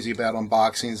too crazy about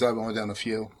unboxings. I've only done a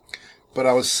few, but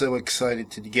I was so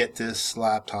excited to get this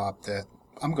laptop that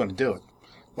I'm going to do it.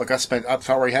 Like I've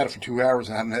already had it for 2 hours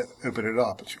and I haven't opened it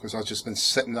up. It's because I've just been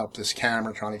setting up this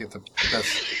camera, trying to get the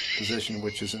best position,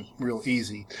 which isn't real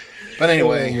easy. But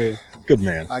anyway, good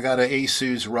man. I got an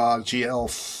Asus ROG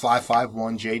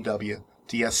GL551JW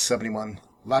DS71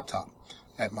 laptop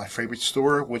at my favorite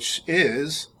store, which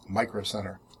is Micro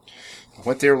Center. I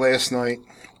went there last night,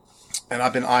 and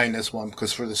I've been eyeing this one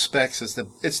because for the specs,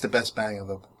 it's the best bang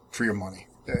for your money.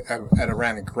 At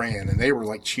around $1,000, and they were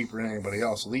like cheaper than anybody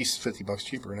else, at least $50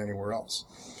 cheaper than anywhere else.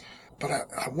 But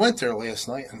I went there last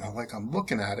night, and I'm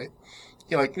looking at it.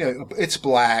 It's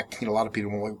black. A lot of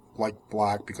people don't like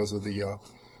black because of the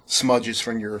smudges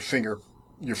from your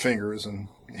fingers and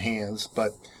hands.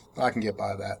 But I can get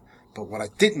by that. But what I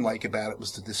didn't like about it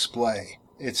was the display.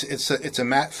 It's a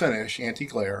matte finish,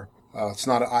 anti-glare. It's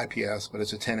not an IPS, but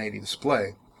it's a 1080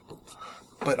 display.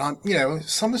 But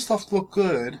some of the stuff looked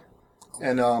good.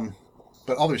 And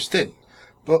but others didn't.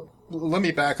 But let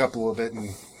me back up a little bit,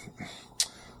 and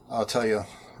I'll tell you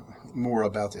more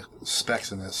about the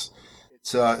specs in this.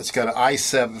 It's got an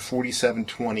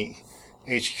i7-4720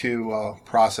 HQ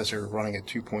processor running at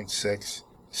 2.6,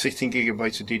 16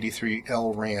 gigabytes of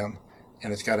DD3L RAM,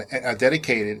 and it's got a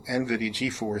dedicated NVIDIA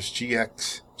GeForce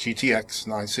GTX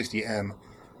 960M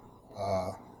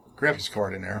graphics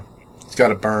card in there. It's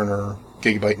got a burner,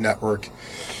 gigabyte network.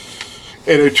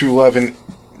 802.11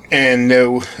 and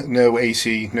no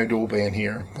AC, no dual band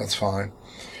here. That's fine.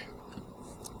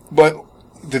 But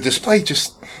the display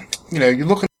just, you're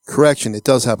looking. Correction, it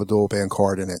does have a dual band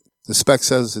card in it. The spec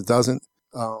says it doesn't,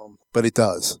 but it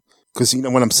does. Because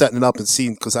when I'm setting it up and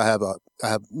seeing, because I have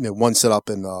one set up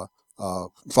in 5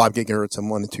 gigahertz and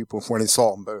one in 2.4, and I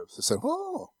saw them both. I said,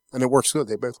 and it works good.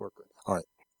 They both work good. All right.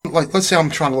 Like, let's say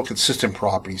I'm trying to look at system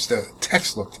properties. The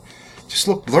text looked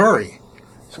blurry.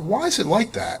 So why is it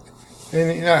like that?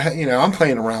 And I'm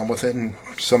playing around with it, and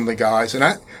some of the guys, and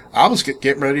I was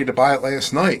getting ready to buy it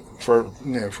last night for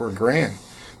 $1,000,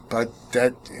 but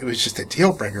it was just a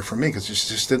deal breaker for me because it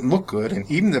just didn't look good,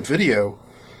 and even the video.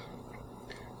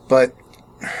 But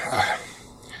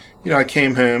I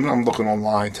came home and I'm looking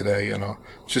online today,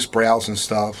 just browsing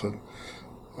stuff, and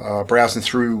browsing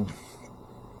through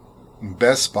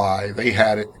Best Buy. They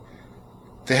had it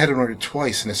ordered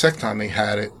twice, and the second time they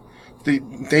had it.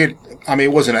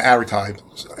 It wasn't an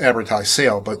advertised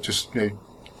sale, but just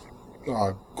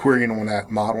querying on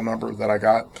that model number that I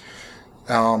got.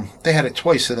 They had it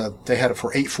twice. They had it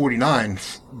for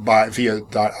 $849 via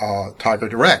Tiger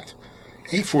Direct.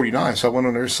 $849. So I went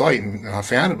on their site and I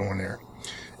found it on there.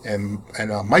 And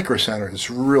Micro Center is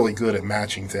really good at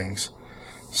matching things.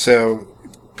 So,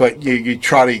 but you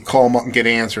try to call them up and get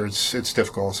answers. It's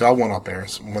difficult. So I went up there,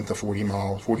 went to 40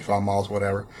 miles, 45 miles,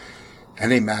 whatever. And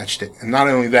they matched it. And not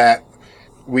only that,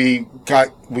 we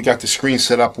got the screen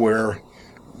set up where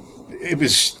it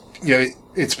was,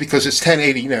 it's because it's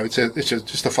 1080, it's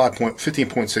just a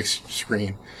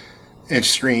 15.6 inch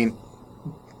screen.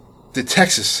 The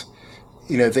text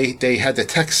they had the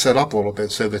text set up a little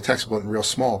bit so the text wasn't real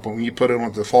small. But when you put it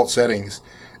on default settings,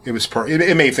 it was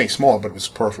it made things small, but it was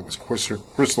perfect. It was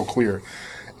crystal clear.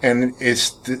 And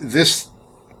this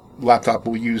laptop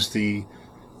will use the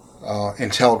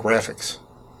Intel graphics,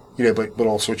 but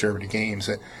I'll switch over to games.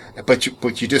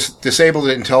 But you just disabled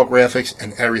the Intel graphics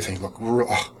and everything looked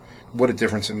what a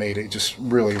difference it made. It just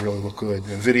really, really looked good.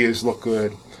 The videos look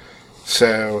good.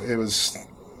 So it was,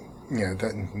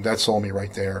 that sold me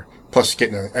right there. Plus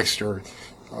getting an extra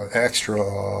extra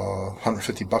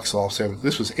 $150 off. So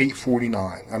this was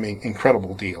 $849. I mean,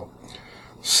 incredible deal.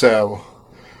 So,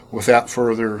 without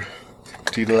further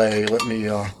delay, let me.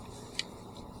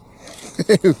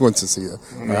 Who wants to see it?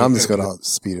 I'm just going to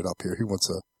speed it up here. Who wants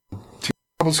to?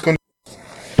 I was going.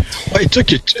 It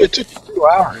took you 2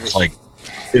 hours, like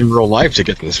in real life, to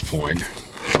get to this point.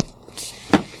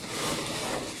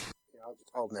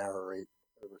 I'll narrate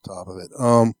over top of it.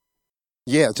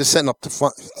 Yeah, just setting up the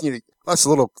front. That's a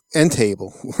little end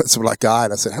table. That's what I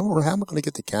got. I said, how am I going to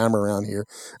get the camera around here?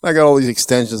 And I got all these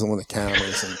extensions on the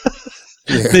cameras. And,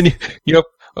 yeah. Then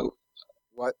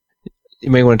What?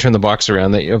 You may want to turn the box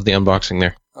around that you have the unboxing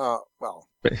there. Well.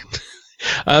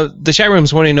 The chat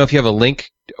room's wanting to know if you have a link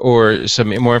or some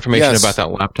more information about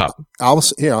that laptop.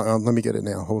 Let me get it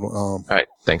now. Hold on. All right,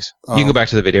 thanks. You can go back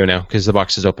to the video now because the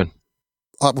box is open.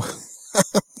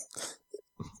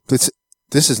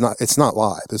 This is not. It's not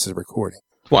live. This is a recording.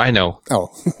 Well, I know.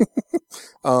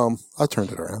 Oh, I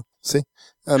turned it around. See,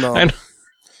 and I know.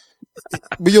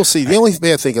 but you'll see. The only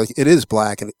bad thing, like, it is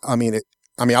black, and I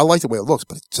like the way it looks,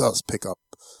 but it does pick up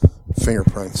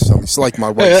fingerprints. So it's like my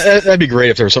wife. That'd be great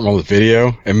if there was something on the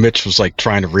video and Mitch was like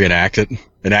trying to reenact it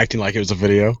and acting like it was a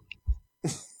video.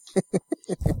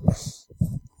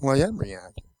 Well, yeah,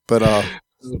 react, but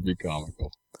this would be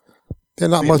comical.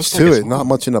 there's not much to it. Not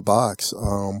much in the box.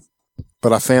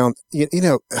 But I found, go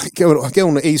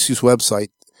on the Asus website,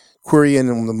 query in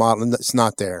on the model, and it's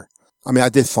not there. I mean, I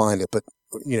did find it, but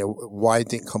why it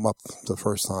didn't come up the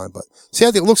first time. But see,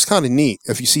 I think it looks kind of neat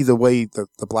if you see the way the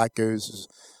black goes.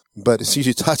 But as soon as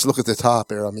you look at the top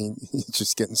there, I mean, you're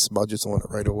just getting smudges on it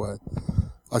right away.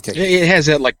 Okay. It has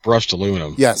that like brushed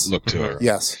aluminum yes. look to it.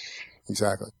 Yes,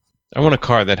 exactly. I want a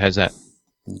car that has that.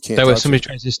 You can't That way, if touch somebody it.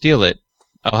 tries to steal it,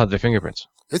 I'll have their fingerprints.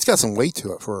 It's got some weight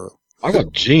to it for. I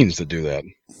got jeans to do that.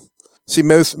 See,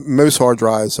 most hard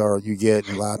drives you get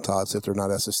in laptops, if they're not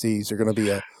SSDs, they're going to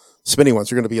be spinning ones.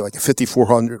 They're going to be like a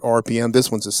 5,400 RPM. This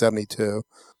one's a 72.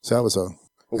 So that was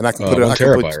and I can put it. 1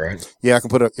 terabyte, right? Yeah, I can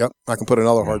put I can put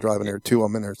another hard drive in there too.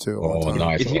 I'm in there too. Oh,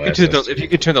 nice. If you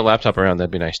could turn the laptop around,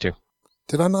 that'd be nice too.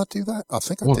 Did I not do that? I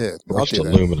think I did. I'll Brushed do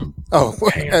that. aluminum. Oh,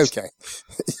 Pants. okay.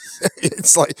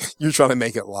 It's like you're trying to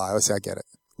make it live. I say I get it.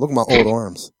 Look at my old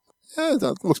arms. Yeah,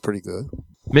 that looks pretty good.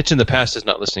 Mitch in the past is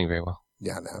not listening very well.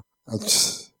 Yeah, I know.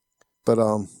 But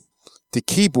the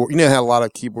keyboard. You know how a lot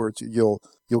of keyboards you'll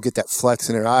get that flex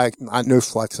in there. I no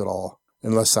flex at all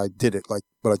unless I did it like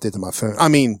what I did to my phone. I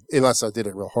mean, unless I did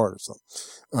it real hard or something.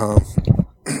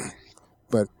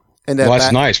 But and that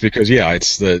That's nice because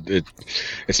it's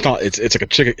like a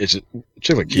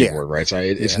chicken keyboard, right? So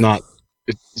it's not.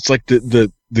 It's like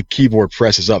the keyboard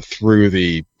presses up through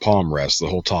the palm rest. The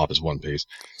whole top is one piece.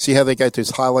 See how they got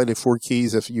those highlighted 4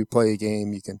 keys? If you play a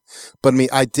game, you can. But I mean,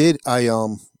 I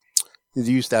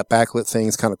use that backlit thing.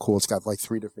 It's kind of cool. It's got like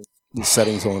 3 different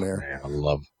settings on there. Man, I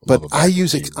love. But I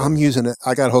use it. I'm using it.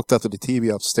 I got it hooked up to the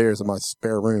TV upstairs in my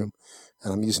spare room,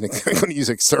 and I'm using it. I'm going to use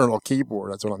external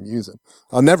keyboard. That's what I'm using.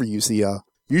 I'll never use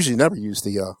usually never use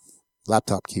the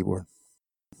laptop keyboard.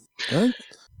 Right?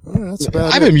 That's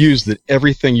about I'm amused that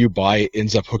everything you buy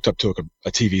ends up hooked up to a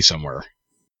TV somewhere.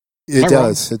 It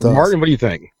does. It does. Martin, what do you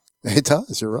think? It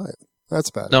does. You're right. That's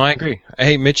about it. No, I agree.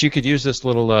 Hey, Mitch, you could use this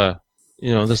little,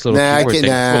 this little Nah, keyboard thing.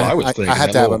 Well, I was thinking I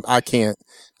have that to have I can't.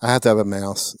 I have to have a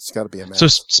mouse. It's got to be a mouse. So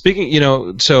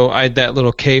speaking, so I had that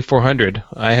little K400.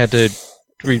 I had to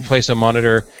replace a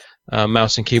monitor,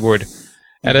 mouse, and keyboard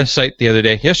at a site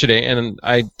yesterday, and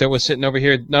that was sitting over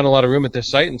here, not a lot of room at this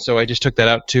site, and so I just took that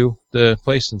out to the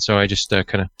place, and so I just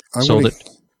kind of sold it.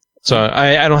 So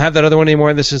I don't have that other one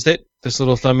anymore. This is it. This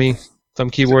little thumb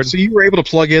keyboard. So you were able to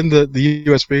plug in the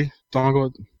USB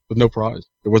dongle with no problem.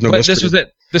 There was no. But this was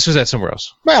it. This was at somewhere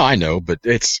else. Well, I know, but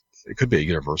it could be a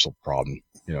universal problem.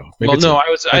 Maybe Well, no,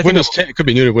 I think Windows 10. It could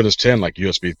be new to Windows 10, like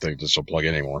USB thing doesn't still plug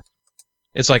in anymore.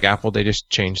 it's like Apple. They just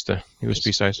changed the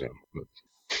USB size. Yeah,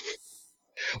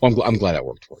 well, I'm glad that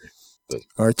worked for you.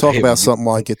 All right, talk about something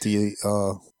like get the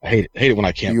I hate it when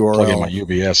I can't URL. plug in my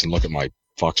UBS and look at my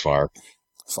Foxfire.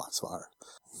 Foxfire.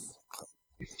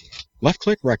 Left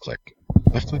click, right click.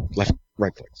 Left click,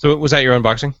 right click. So was that your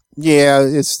unboxing? Yeah,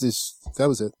 it's this. That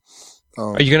was it.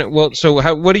 Are you gonna? Well, so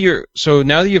So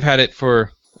now that you've had it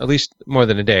for at least more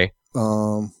than a day.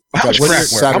 How much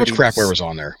crapware was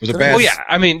on there? Was it bad? Oh yeah,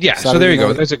 I mean, yeah. So there you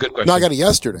go. That's a good question. No, I got it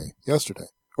yesterday.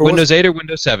 Or Windows 8 or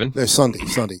Windows 7? Sunday.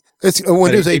 It's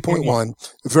Windows 8.1.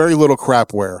 Very little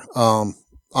crapware.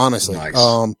 Honestly, Nice.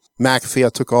 McAfee I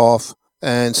took off,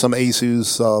 and some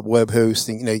Asus web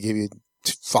hosting. They give you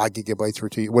 5 gigabytes for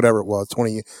 2, whatever it was,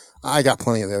 20. I got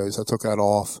plenty of those. I took that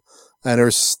off, and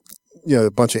there's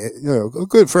a bunch of, a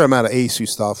good fair amount of ASUS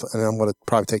stuff, and I'm going to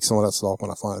probably take some of that stuff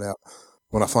when I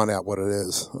find out what it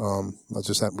is. I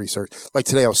just haven't researched. Like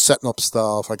today I was setting up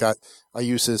stuff. I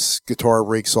use this guitar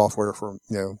rig software for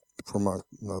my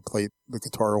play the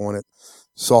guitar on it.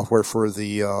 Software for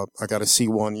the, I got a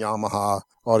C1 Yamaha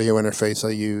audio interface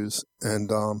I use, and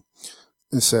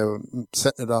so I'm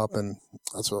setting it up, and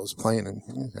that's what I was playing,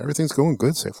 and everything's going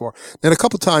good so far. Then a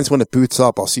couple times when it boots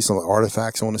up, I'll see some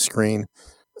artifacts on the screen,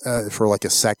 for like a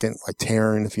second, like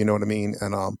tearing, if you know what I mean.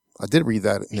 And, I did read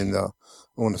that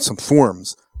on some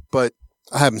forums, but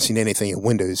I haven't seen anything in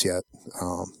Windows yet.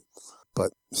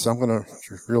 So I'm going to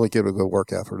really give it a good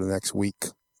workout for the next week,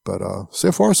 but,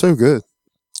 so far so good.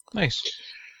 Nice.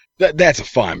 That's a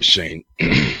fine machine.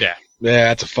 Yeah. Yeah,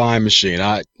 that's a fine machine.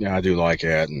 I do like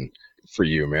that, and for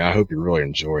you, man, I hope you really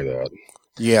enjoy that.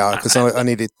 Yeah, because I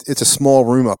need it. It's a small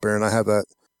room up there, and I have a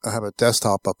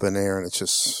desktop up in there, and it's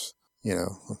just,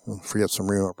 free up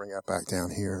some room. I'll bring that back down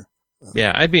here.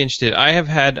 Yeah, I'd be interested. I've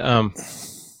had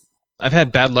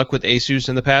bad luck with ASUS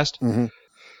in the past. Mm-hmm.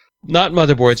 Not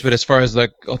motherboards, but as far as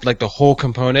like the whole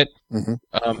component.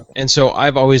 Mm-hmm. And so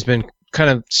I've always been kind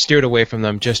of steered away from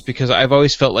them, just because I've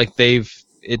always felt like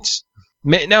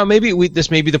now maybe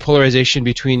this may be the polarization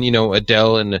between a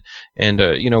Dell and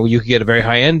you could get a very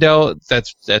high end Dell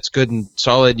that's good and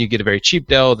solid. You get a very cheap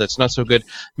Dell that's not so good.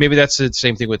 Maybe that's the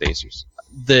same thing with ASUS.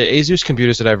 The ASUS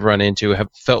computers that I've run into have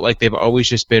felt like they've always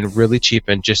just been really cheap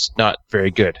and just not very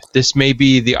good. This may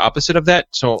be the opposite of that.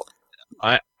 So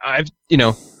I've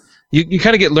you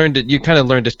kind of learn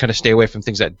to kind of stay away from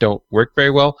things that don't work very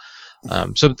well.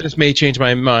 So this may change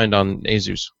my mind on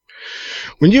ASUS.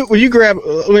 When you grab,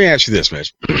 let me ask you this,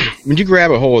 Mitch. When you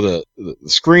grab a hold of the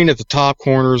screen at the top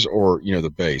corners or the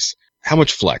base, how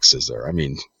much flex is there? I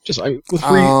mean, with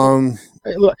free.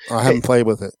 I haven't played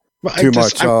with it too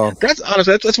much. That's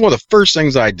honestly that's one of the first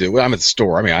things I do when I'm at the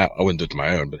store. I mean, I wouldn't do it to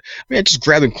my own, but I just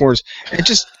grab the corners and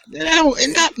just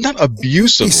and not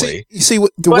abusively. You see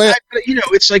what the way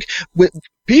it's like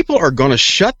people are going to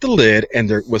shut the lid and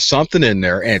there was something in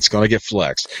there and it's going to get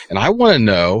flexed, and I want to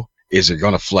know. Is it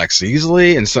going to flex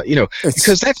easily? And so,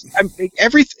 because that's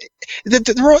everything.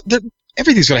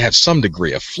 Everything's going to have some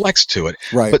degree of flex to it.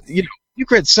 Right. But you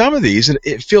read some of these, and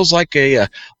it feels like a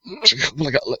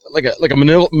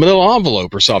manila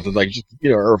envelope or something,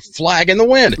 or a flag in the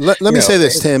wind. Let me say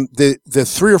this, Tim. The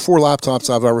 3 or 4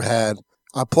 laptops I've ever had,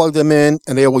 I plug them in,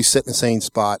 and they always sit in the same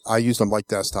spot. I use them like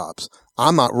desktops.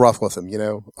 I'm not rough with them,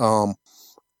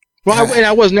 Well,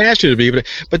 I wasn't asking you to be,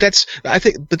 but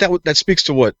that speaks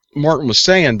to what Martin was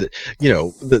saying, that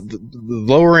the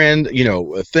lower end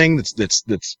thing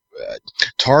that's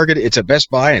targeted. It's a Best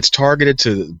Buy and it's targeted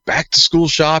to back to school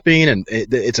shopping, and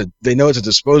they know it's a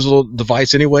disposable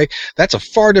device anyway. That's a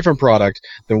far different product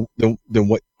than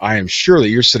what I am sure that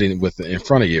you're sitting with in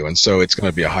front of you, and so it's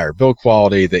going to be a higher build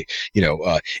quality.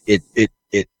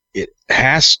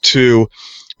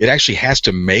 It actually has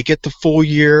to make it the full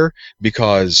year,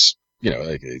 because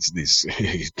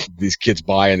these kids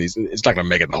buy, and it's not going to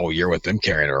make it the whole year with them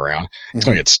carrying it around. It's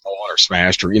going to get stolen or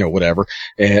smashed or whatever.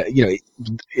 And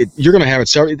you're going to have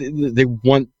it. They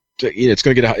want to, it's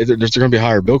going to get there's going to be a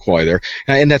higher build quality there,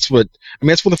 and that's what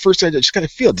that's one of the first things I just got to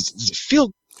feel. Does it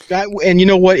feel? And you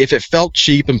know what? If it felt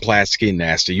cheap and plasticky and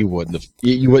nasty, you wouldn't have.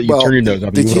 You turn your nose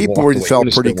up. The keyboard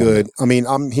felt pretty good. I mean,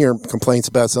 I'm hearing complaints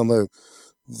about some of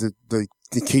the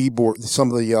keyboard.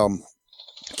 Some of the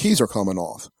keys are coming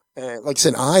off. And like I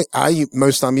said, I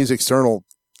most time use external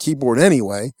keyboard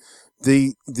anyway.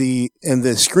 The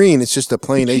screen, it's just a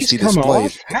plain HD display.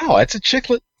 Off? How? That's a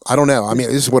chiclet. I don't know. I mean,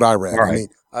 this is what I read. Right.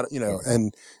 I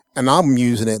mean, and I'm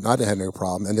using it, and I didn't have no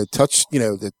problem. And the touch,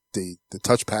 the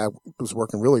touchpad was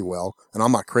working really well, and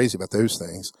I'm not crazy about those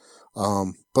things.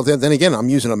 But then again, I'm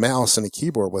using a mouse and a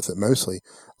keyboard with it mostly.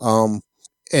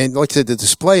 And like I said, the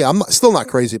display, I'm still not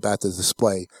crazy about the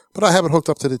display, but I have it hooked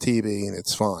up to the TV and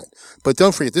it's fine. But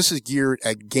don't forget, this is geared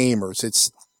at gamers.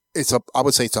 I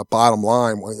would say it's a bottom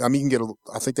line. I mean, you can get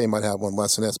I think they might have one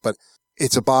less than this, but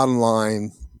it's a bottom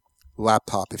line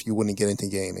laptop if you wouldn't get into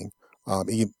gaming.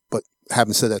 But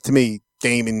having said that, to me,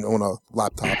 gaming on a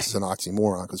laptop is an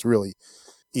oxymoron, because really,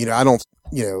 I don't,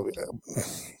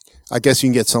 I guess you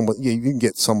can get some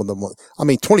of them. I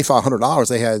mean, $2,500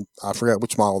 they had, I forgot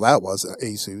which model that was,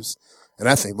 Asus, and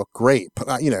that thing looked great. But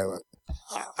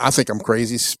I think I'm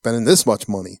crazy spending this much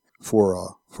money for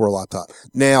a laptop.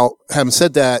 Now, having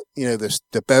said that,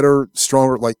 the better,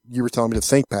 stronger, like you were telling me, the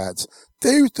ThinkPads,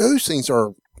 those things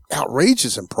are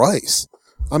outrageous in price.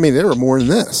 I mean, they were more than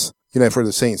this, for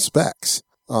the same specs.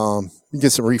 You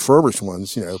get some refurbished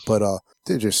ones, but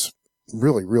they're just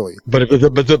really, really. But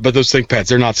those ThinkPads,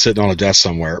 they're not sitting on a desk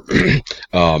somewhere,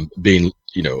 being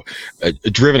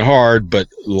driven hard but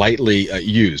lightly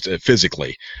used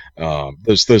physically.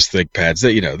 Those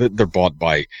ThinkPads, they're bought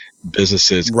by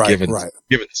businesses, given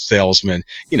salesmen.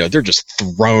 They're just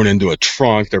thrown into a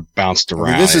trunk. They're bounced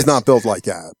around. This is not built like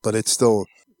that, but it's still,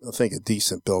 I think, a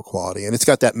decent build quality, and it's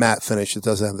got that matte finish. It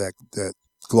doesn't have that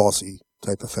glossy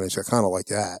type of finish. I kind of like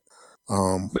that.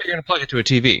 But you're going to plug it to a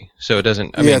TV, so it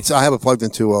doesn't. I have it plugged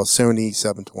into a Sony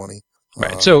 720.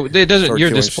 Right. So it doesn't. Your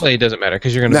display doesn't matter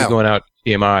because you're going to be going out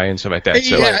EMI and stuff like that.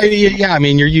 So I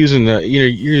mean, you're using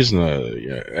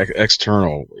the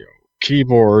external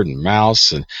keyboard and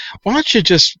mouse, and why don't you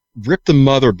just rip the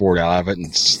motherboard out of it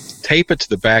and tape it to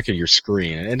the back of your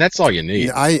screen, and that's all you need.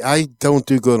 I don't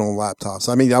do good on laptops.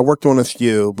 I mean, I worked on a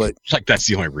few, but like that's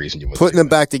the only reason you would putting them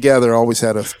back together. I always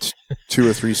had 2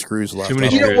 or 3 screws left. Too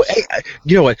many screws.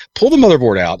 You know what? Pull the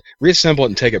motherboard out, reassemble it,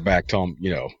 and take it back. Tell them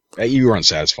you were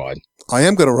unsatisfied. I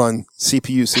am going to run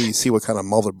CPU-C, see what kind of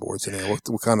motherboards in there.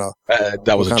 What kind of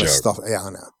that was what a kind joke. of stuff? Yeah, I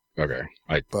know. Okay.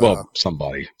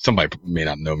 Somebody may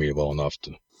not know me well enough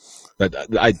to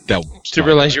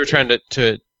realize you were trying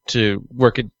to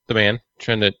work at the man,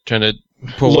 trying to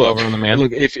pull over on the man.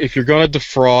 Look, if you're going to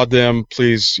defraud them,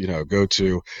 please go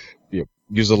to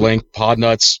use the link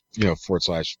podnuts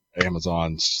 /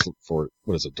 Amazon for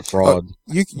what is it, defraud.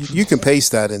 You can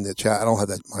paste that in the chat. I don't have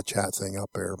my chat thing up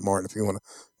there, Martin. If you want to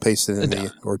paste it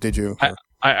in or did you? I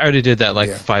already did that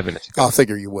 5 minutes ago. I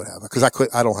figure you would have because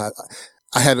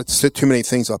I had too many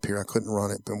things up here. I couldn't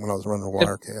run it when I was running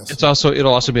Wirecast.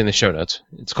 It'll also be in the show notes.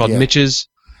 It's called Mitch's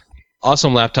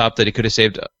awesome laptop that he could have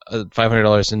saved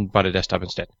 $500 and bought a desktop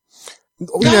instead.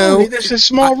 This is a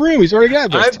small room. He's already got a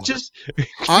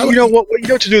desktop. You know what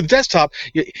to do with the desktop?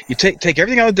 You take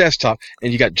everything out of the desktop,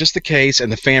 and you got just the case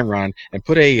and the fan run, and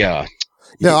put a. I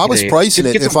was pricing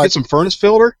it. Get some furnace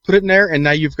filter, put it in there, and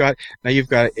now you've got a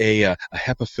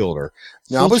HEPA filter.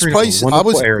 Now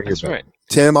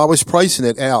Tim, I was pricing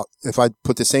it out if I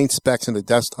put the same specs in the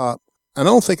desktop. And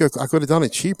I don't think I could have done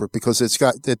it cheaper because it's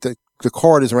got the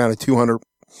card is around a $200,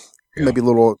 maybe a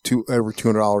little over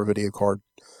 $200 video card.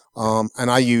 And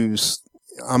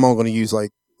I'm only going to use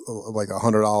like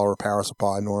 $100 power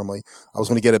supply normally. I was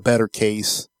going to get a better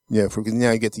case. Now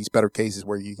you get these better cases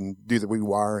where you can do the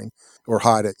rewiring or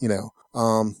hide it,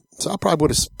 So I probably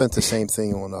would have spent the same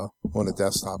thing on a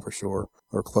desktop for sure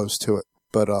or close to it.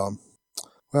 But,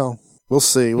 we'll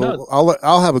see. No.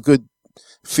 I'll have a good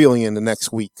feeling in the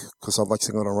next week because I'm going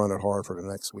to run it hard for the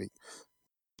next week.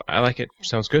 I like it.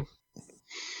 Sounds good.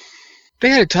 They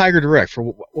had a Tiger Direct for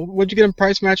what'd you get them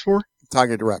price match for?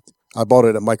 Tiger Direct. I bought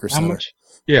it at Micro Center. How much?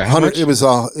 Yeah, how much? It was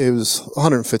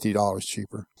 $150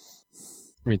 cheaper.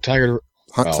 I mean, Tiger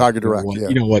Direct. Yeah.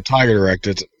 You know what? Tiger Direct.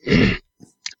 It's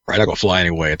right. Not gonna fly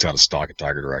anyway. It's out of stock at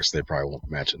Tiger Direct, so they probably won't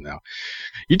match it now.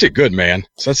 You did good, man.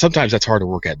 So sometimes that's hard to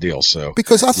work at deals. So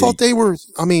because I thought they were.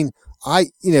 I mean,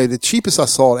 the cheapest I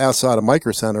saw it outside of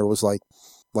Micro Center was like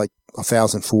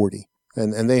 $1,040,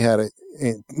 and they had it.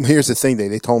 And here's the thing: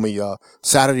 they told me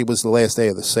Saturday was the last day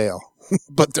of the sale,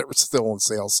 but they were still on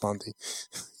sale Sunday.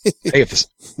 Hey, if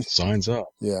the sign's up,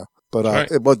 yeah.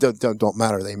 But it don't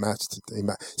matter. They matched.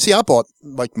 See, I bought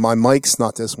my mics,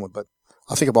 not this one, but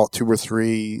I think I bought 2 or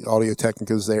 3 Audio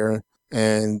Technicas there,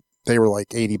 and they were like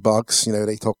 $80.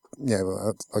 They took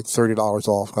like $30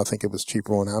 off. I think it was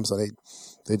cheaper on Amazon.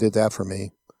 They did that for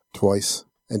me twice.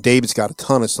 And David's got a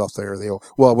ton of stuff there.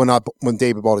 When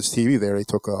David bought his TV there, they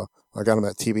took I got him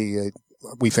that TV.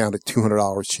 We found it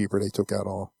 $200 cheaper. They took that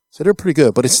off. So they're pretty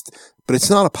good, but it's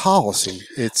not a policy.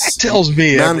 That tells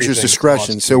me manager's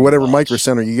discretion. So whatever Micro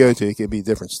Center you go to, it could be a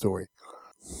different story.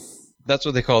 That's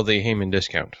what they call the Heyman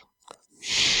discount.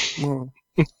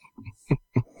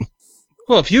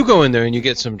 Well, if you go in there and you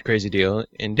get some crazy deal,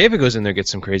 and David goes in there and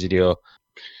gets some crazy deal.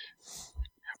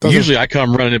 Usually I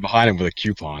come running in behind him with a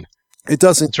coupon. It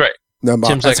doesn't. That's right. No,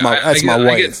 that's my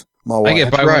wife. I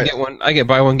get buy one, get one. I get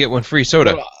buy one, get one free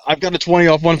soda. I've got a 20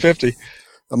 off 150.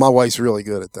 My wife's really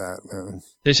good at that, man.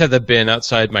 They just have the bin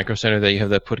outside Micro Center that you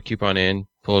have to put a coupon in,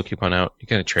 pull a coupon out. You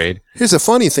kind of trade. Here's the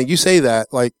funny thing: you say that,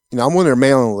 I'm on their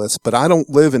mailing list, but I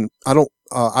live in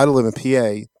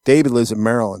PA. David lives in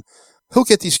Maryland. He'll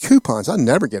get these coupons. I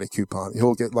never get a coupon.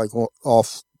 He'll get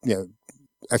off,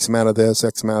 X amount of this,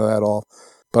 X amount of that off.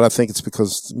 But I think it's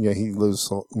because he lives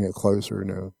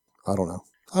closer. I don't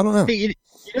know. Hey,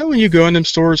 when you go in them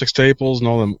stores like Staples and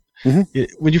all them,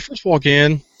 when you first walk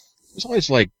in, there's always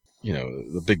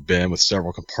the big bin with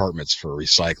several compartments for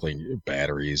recycling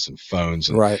batteries and phones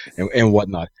and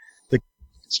whatnot.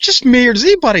 It's just me, or does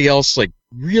anybody else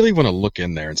really want to look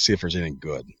in there and see if there's anything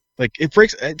good? Like it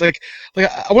breaks. Like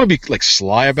I want to be like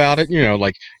sly about it. You know,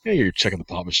 like you're checking the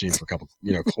pop machine for a couple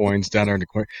coins down there in the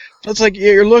corner. But it's like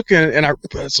you're looking, and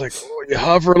it's like you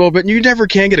hover a little bit, and you never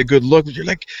can get a good look. But you're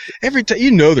like every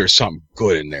time there's something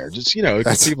good in there. Just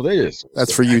that's people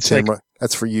that's for you, Tim. Like,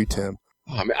 that's for you, Tim.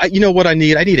 You know what I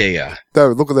need? I need a. No,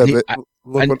 look at that.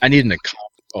 I need an account.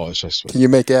 Oh, it's just. Can you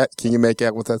make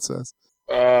out what that says?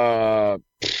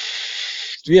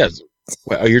 Yes.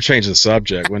 Well, you're changing the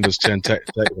subject. Windows 10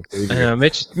 technical preview.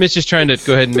 Mitch is trying to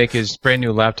go ahead and make his brand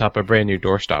new laptop a brand new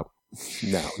doorstop.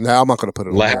 No, I'm not going to put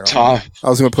it on laptop. I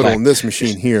was going to put it on this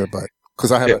machine here, but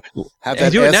because I have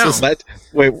that. Do it now.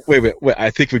 Wait.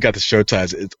 I think we got the show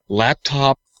ties. It's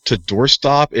laptop to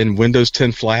doorstop in Windows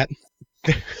 10 flat.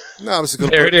 No, I was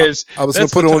going to. It is. I was going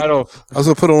to put it on. I was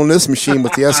going to put it on this machine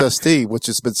with the SSD, which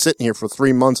has been sitting here for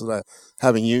 3 months that I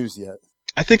haven't used yet.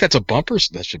 I think that's a bumper.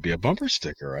 That should be a bumper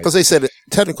sticker, right? Because they said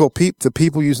the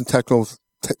people using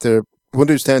the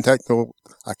Windows 10 technical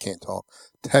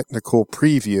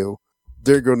preview,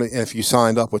 they're going to, if you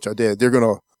signed up, which I did, they're going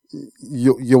to,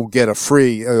 you'll get a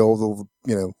free, they'll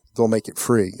make it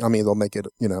free. I mean, they'll make it,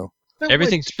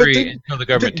 Everything's free until the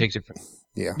government takes it from you.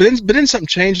 Yeah. But then something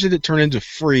changed. Did it turn into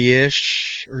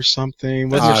free-ish or something?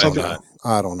 Was there something?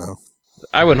 I don't know.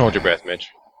 I wouldn't hold your breath, Mitch.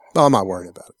 No, I'm not worried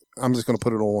about it. I'm just going to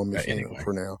put it on one machine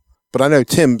for now. But I know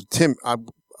Tim. I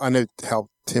know how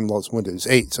Tim loves Windows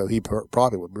 8, so he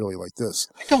probably would really like this.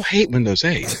 I don't hate Windows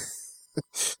 8.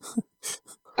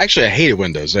 Actually, I hated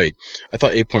Windows 8. I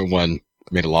thought 8.1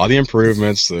 made a lot of the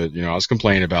improvements that I was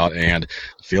complaining about, and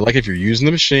I feel like if you're using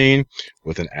the machine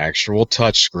with an actual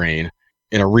touch screen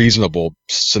in a reasonable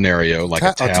scenario like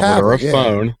a tablet or a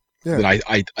phone, then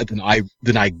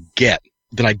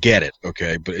I get it,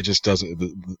 okay, but it just doesn't.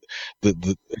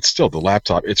 It's still the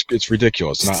laptop. It's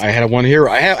ridiculous. And I had one here.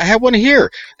 I had one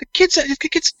here. The kid's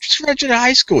graduated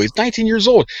high school. He's 19 years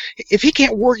old. If he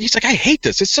can't work, he's like, I hate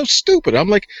this. It's so stupid. I'm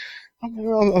like,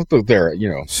 I'll go there.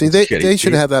 See, they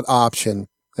should have that option,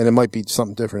 and it might be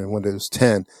something different in Windows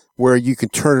 10, where you can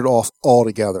turn it off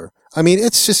altogether. I mean,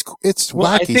 it's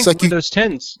wacky. I think Windows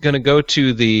 10's going to go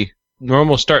to the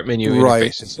normal start menu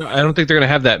interface. I don't think they're going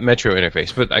to have that Metro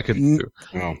interface, but I could.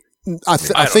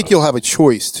 I think you'll have a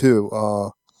choice too.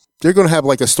 They're going to have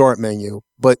like a start menu,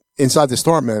 but inside the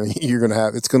start menu,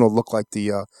 it's going to look like the,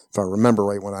 if I remember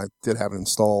right, when I did have it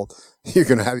installed,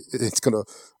 it's going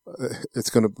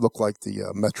to look like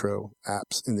the Metro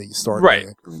apps in the start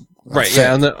menu. Right.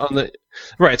 Yeah.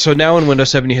 Right. So now in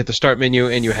Windows 7, you hit the start menu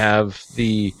and you have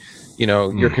the,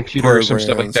 your computer or some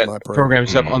stuff like that.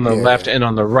 Programs up on the left and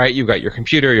on the right, you've got your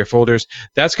computer, your folders.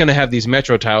 That's going to have these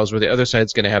Metro tiles, where the other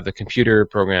side's going to have the computer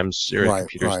programs or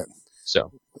computers. Right.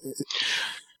 So.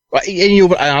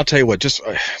 And I'll tell you what, just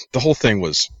the whole thing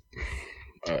was,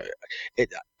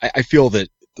 I feel that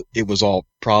it was all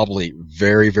probably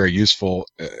very, very useful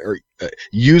or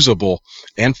usable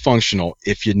and functional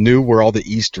if you knew where all the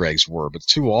Easter eggs were. But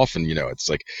too often, it's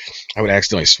like I would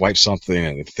accidentally swipe something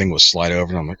and the thing would slide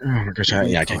over, and I'm like, oh my gosh,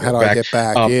 I can't How do I get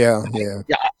back? Yeah.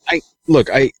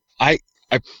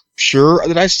 I'm sure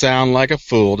that I sound like a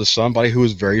fool to somebody who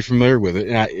is very familiar with it,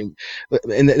 and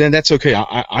that's okay.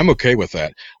 I'm okay with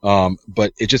that.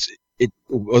 But it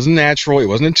wasn't natural. It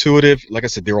wasn't intuitive. Like I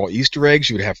said, they were all Easter eggs.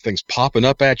 You would have things popping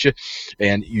up at you,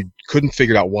 and you couldn't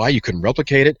figure out why. You couldn't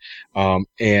replicate it.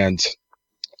 And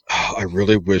I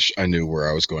really wish I knew where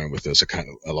I was going with this.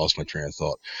 I lost my train of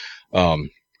thought.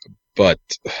 But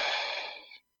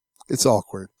it's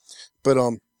awkward. But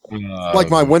like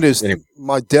my Windows,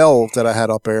 my Dell that I had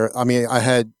up there. I mean, I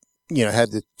had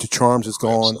the charms is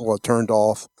gone or turned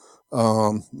off.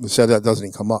 So that doesn't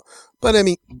even come up. But I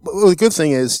mean, the good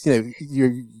thing is,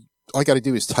 all you got to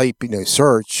do is type,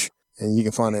 search, and you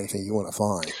can find anything you want to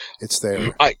find. It's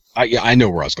there. I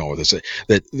know where I was going with this.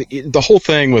 That the whole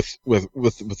thing with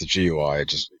the GUI,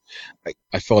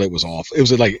 I felt it was off. It was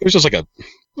just like a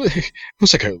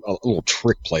little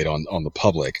trick played on the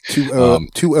public.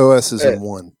 Two OSs in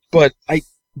one. But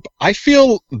I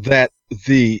feel that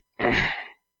the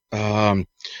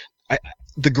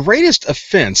greatest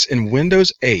offense in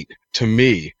Windows 8 to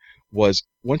me was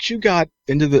once you got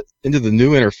into the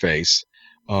new interface.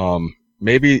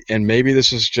 Maybe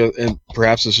this is just, and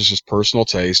perhaps this is just personal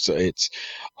taste.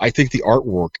 I think the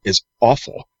artwork is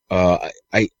awful.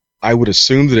 I would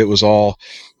assume that it was all,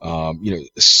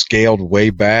 scaled way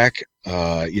back,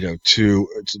 to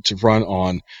run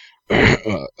on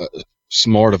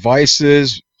smaller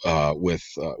devices, with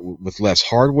less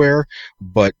hardware.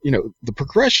 But, the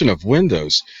progression of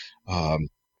Windows,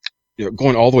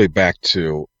 going all the way back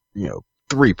to,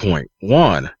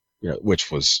 3.1, which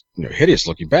was hideous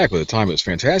looking back, but at the time it was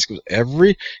fantastic.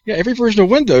 Every version of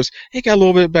Windows, it got a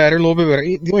little bit better, a little bit better.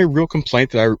 The only real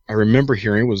complaint that I remember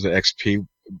hearing was that XP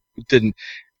didn't.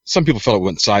 Some people felt it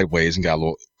went sideways and got a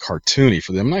little cartoony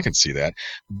for them, and I can see that.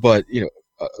 But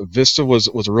Vista was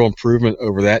a real improvement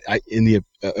over that in the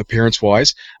appearance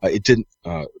wise. It didn't.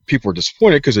 People were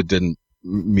disappointed because it didn't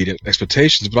meet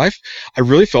expectations. But I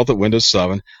really felt that Windows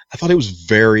 7. I thought it was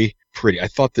very pretty. I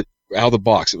thought that out of the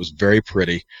box it was very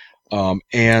pretty.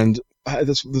 And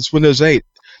this Windows 8,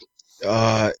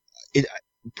 it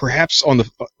perhaps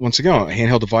once again on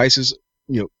handheld devices.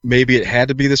 Maybe it had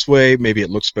to be this way. Maybe it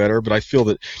looks better, but I feel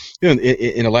that,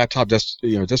 in a laptop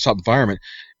desktop environment,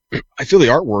 I feel the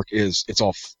artwork it's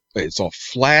all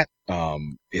flat. I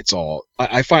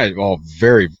find it all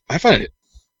I find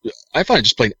it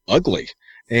just plain ugly.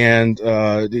 And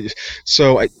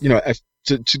so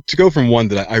to go from one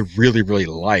that I really, really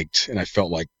liked and I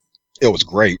felt like it was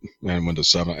great in Windows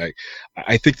 7.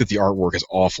 I think that the artwork is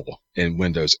awful in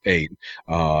Windows 8.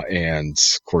 And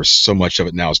of course, so much of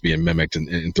it now is being mimicked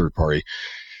in third party.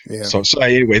 Yeah. So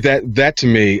anyway, that to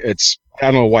me, I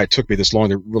don't know why it took me this long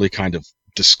to really kind of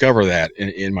discover that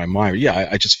in my mind. But yeah,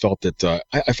 I just felt that,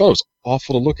 I felt it was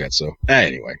awful to look at. So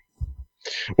anyway,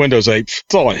 Windows 8,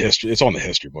 it's all in history. It's on the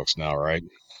history books now, right?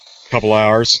 Couple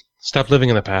hours. Stop living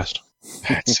in the past.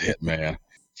 That's it, man.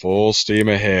 Full steam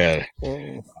ahead.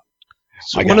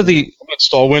 So I'm going to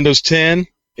install Windows 10,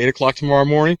 8 o'clock tomorrow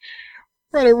morning.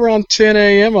 Right around 10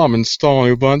 a.m., I'm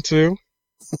installing Ubuntu.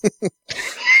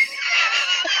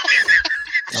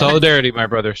 Solidarity, my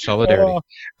brother. Solidarity.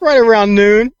 Right around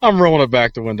noon, I'm rolling it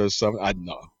back to Windows 7.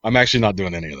 I'm actually not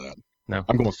doing any of that. No.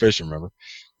 I'm going fishing, remember?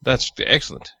 That's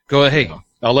excellent. Go ahead. Hey.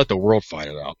 I'll let the world fight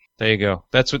it out. There you go.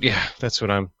 That's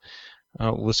what I'm...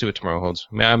 we'll see what tomorrow holds.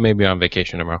 I may be on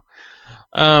vacation tomorrow.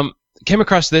 Came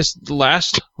across this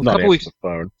last couple weeks.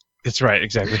 That's right,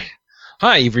 exactly.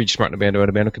 Hi, you've reached Smart Nabando at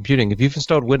Nabando Computing. If you've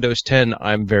installed Windows 10,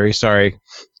 I'm very sorry.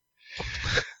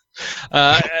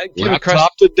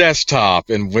 Laptop to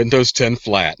desktop in Windows 10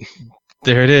 flat.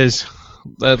 There it is.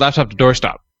 Laptop to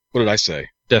doorstop. What did I say?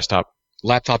 Desktop.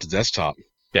 Laptop to desktop.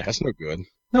 Yeah. That's no good.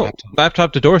 No,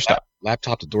 laptop to doorstop.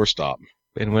 Laptop to doorstop.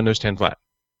 In Windows 10 flat.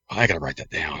 I gotta write that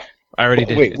down. I already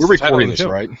did. Wait, we're recording this,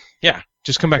 right? Yeah.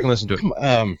 Just come back and listen to it.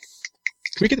 Can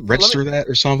we get register that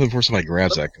or something before somebody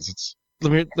grabs that? Because it's.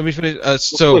 Let me finish.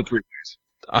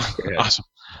 Awesome.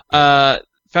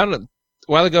 Found a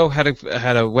while ago had a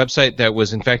website that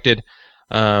was infected.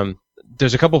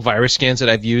 There's a couple virus scans that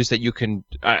I've used that you can.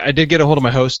 I did get a hold of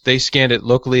my host. They scanned it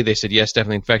locally. They said yes,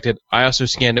 definitely infected. I also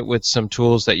scanned it with some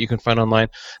tools that you can find online.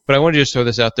 But I wanted to just throw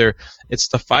this out there. It's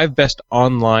the 5 best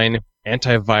online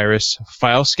antivirus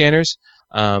file scanners.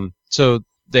 So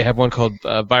they have one called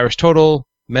VirusTotal,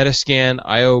 Metascan,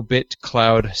 IOBit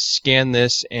Cloud, Scan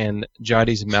This, and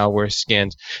Jotty's Malware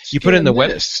Scans. You put in the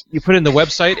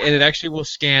website, and it actually will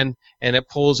scan, and it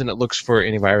pulls and it looks for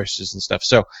any viruses and stuff.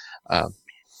 So,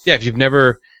 yeah, if you've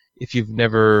never.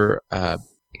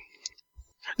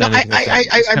 No, I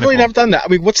really never done that. I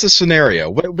mean, what's the scenario?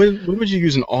 When would you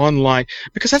use an online?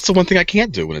 Because that's the one thing I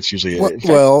can't do when it's usually.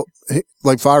 Well,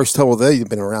 like VirusTotal, they've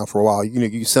been around for a while.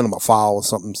 You send them a file or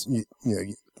something.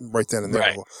 Right then and there.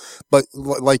 Right. But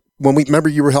like when remember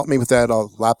you were helping me with that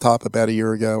laptop about a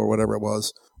year ago or whatever it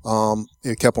was.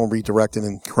 It kept on redirecting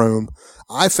in Chrome.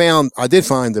 I did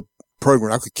find the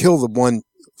program. I could kill the one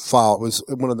file. It was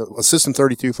one of the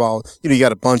System32 files. You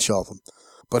got a bunch of them,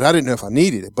 but I didn't know if I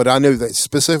needed it. But I knew that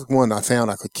specific one I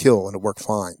found I could kill and it worked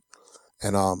fine.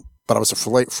 And but I was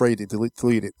afraid to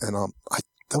delete it. And I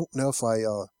don't know if I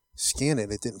scanned it.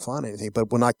 It didn't find anything.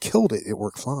 But when I killed it, it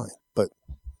worked fine. But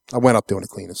I went up doing a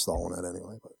clean install on that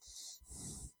anyway. But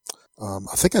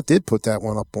I think I did put that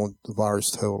one up on the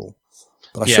VirusTotal.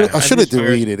 But I should have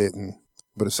deleted it and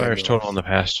put a VirusTotal in the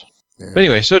past. Yeah. But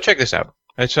anyway, so check this out.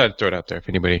 I just tried to throw it out there if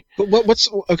anybody. But what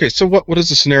is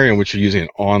the scenario in which you're using an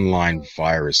online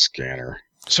virus scanner?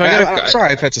 So I'm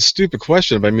sorry if that's a stupid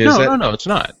question, but I mean, no, it's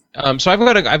not. So I've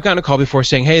gotten a call before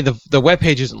saying, hey, the web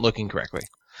page isn't looking correctly.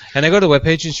 And I go to the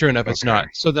webpage, and sure enough, it's not.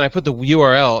 So then I put the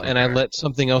URL, and I let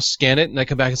something else scan it, and I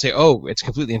come back and say, oh, it's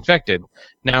completely infected.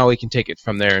 Now we can take it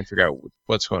from there and figure out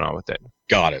what's going on with it.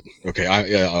 Got it. Okay.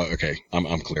 Okay.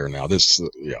 I'm clear now. This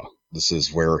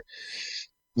is where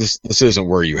this isn't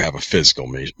where you have a physical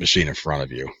machine in front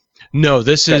of you. No,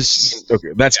 this is okay.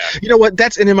 That's you know what?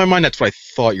 And in my mind, that's what I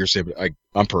thought you were saying. But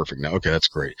I'm perfect now. Okay, that's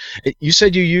great. You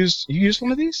said you used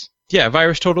one of these? Yeah,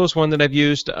 VirusTotal is one that I've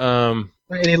used. And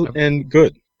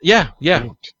good. Yeah. Now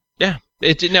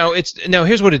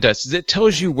here's what it does. It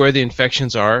tells you where the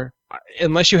infections are.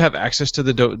 Unless you have access to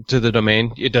the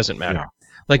domain, it doesn't matter. Yeah.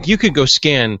 Like you could go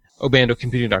scan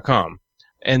obandocomputing.com,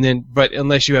 and then, but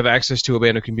unless you have access to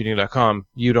obandocomputing.com,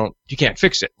 you can't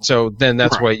fix it. So then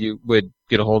that's why you would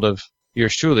get a hold of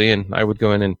yours truly, and I would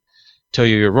go in and tell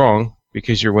you you're wrong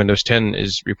because your Windows 10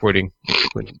 is reporting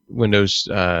Windows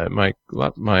my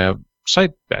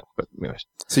site back. But anyways.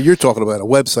 So you're talking about a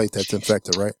website that's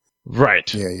infected, right?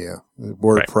 Right. Yeah.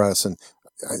 WordPress, and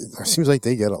it seems like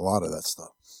they get a lot of that stuff.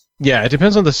 Yeah, it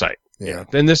depends on the site. Yeah.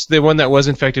 Then the one that was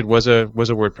infected was a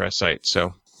WordPress site.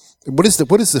 So what is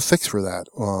the fix for that?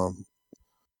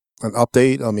 An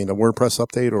update? I mean, a WordPress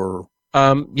update or?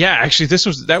 Yeah, actually,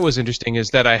 that was interesting. Is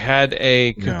that I had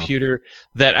a computer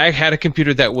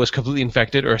that was completely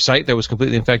infected, or a site that was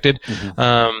completely infected.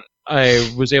 Mm-hmm.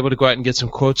 I was able to go out and get some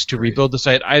quotes to rebuild the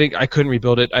site. I couldn't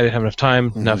rebuild it. I didn't have enough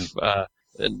time, enough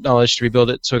knowledge to rebuild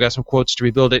it. So I got some quotes to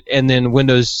rebuild it. And then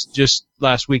Windows just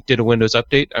last week did a Windows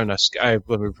update. Let me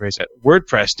rephrase that.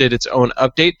 WordPress did its own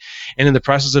update, and in the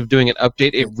process of doing an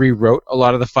update, it rewrote a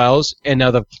lot of the files, and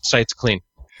now the site's clean.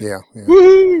 Yeah.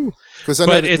 Woohoo!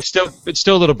 But it's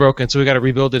still a little broken, so we got to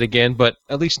rebuild it again. But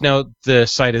at least now the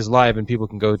site is live and people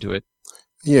can go to it.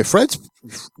 Yeah, Fred,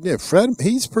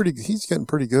 he's getting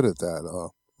pretty good at that.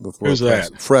 With WordPress. Who's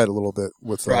that? Fred, a little bit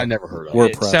with. I never heard of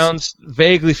WordPress. It sounds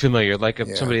vaguely familiar, like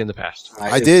somebody in the past.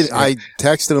 I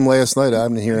texted him last night. I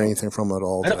didn't hear anything from him at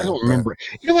all. I don't remember.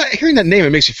 You know what? Hearing that name,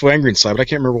 it makes me feel angry inside, but I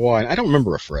can't remember why. I don't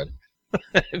remember a Fred.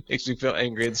 It makes me feel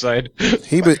angry inside.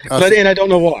 And I don't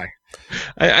know why.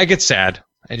 I get sad.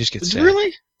 I just get sad.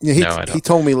 Really? Yeah, he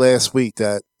told me last week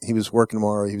that he was working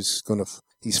tomorrow. He's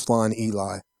flying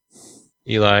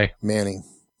Eli Manning.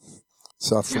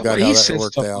 So I forgot how that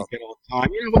worked out. All the time.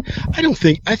 You know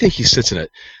what? I think he sits in it.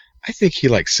 I think he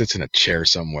sits in a chair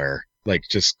somewhere,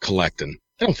 just collecting.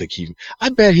 I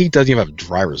bet he doesn't even have a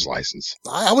driver's license.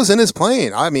 I was in his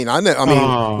plane. When he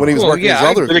was working his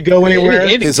other. Did it go anywhere?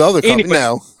 His other company.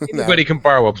 No. Anybody can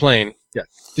borrow a plane. Yeah.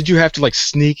 Did you have to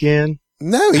sneak in?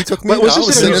 No, he took me. I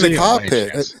was sitting in the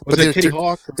cockpit. Was it Kitty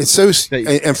Hawk? It's so,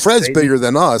 and Fred's bigger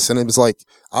than us, and it was like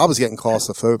I was getting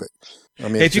claustrophobic. I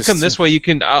mean, hey, if you come this way, you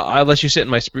can. I'll let you sit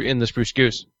in the Spruce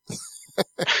Goose.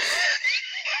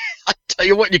 I tell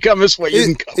you what, you come this way, you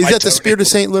can come. Is that the Spirit of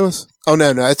St. Louis? Oh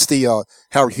no, that's the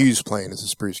Howard Hughes plane. Is the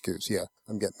Spruce Goose? Yeah,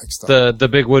 I'm getting mixed up. The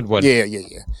big wood one. Yeah.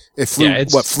 It flew.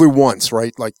 Flew once,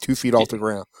 right? Like 2 feet off the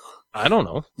ground. I don't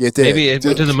know. Yeah, it did. Maybe it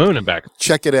went to the moon and back.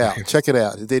 Check it out. It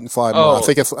didn't fly more. I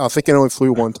think it only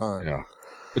flew one time. Yeah.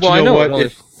 But you know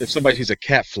what? If somebody sees a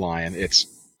cat flying, it's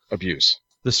abuse.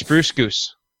 The Spruce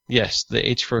Goose. Yes, the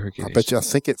H for Hercules. I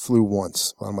think it flew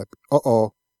once.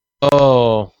 Oh.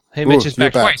 Hey, Mitch is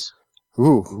back twice.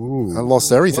 Ooh. I lost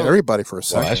everybody for a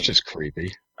second. Well, that's just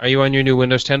creepy. Are you on your new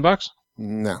Windows 10 box?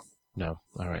 No. All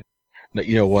right. No,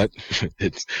 you know what?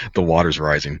 It's the water's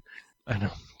rising. I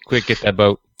know. Quick, get that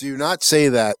boat. Do not say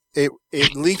that. It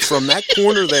leaked from that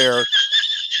corner there.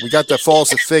 We got the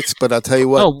faucet fixed, but I'll tell you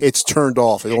what, it's turned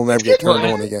off. It'll never get turned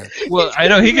on again. Well, I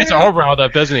know he gets all riled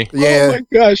up, doesn't he? Yeah. Oh my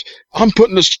gosh. I'm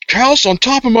putting this house on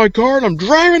top of my car and I'm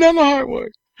driving down the highway.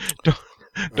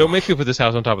 Don't make me put this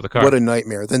house on top of the car. What a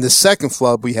nightmare. Then the second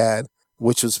flood we had,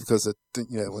 which was because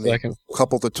when they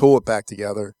coupled the toilet back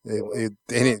together, they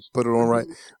didn't put it on right.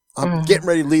 I'm getting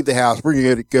ready to leave the house. We're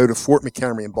going to go to Fort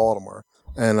McHenry in Baltimore.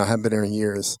 And I haven't been there in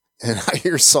years. And I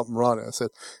hear something running. So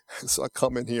I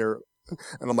come in here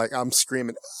and I'm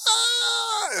screaming,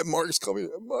 ah! And Mark's coming,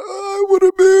 I want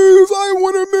to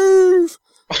move.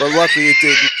 But luckily it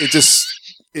did.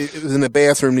 It was in the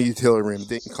bathroom, the utility room. It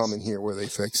didn't come in here where they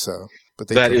fixed. So, but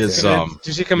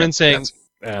did you come in saying,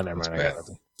 never mind. I got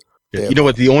nothing. Yeah, you know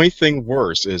what? The only thing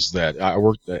worse is that I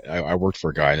worked for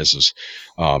a guy, and this is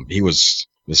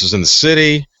in the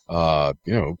city,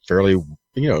 fairly,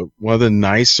 one of the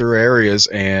nicer areas,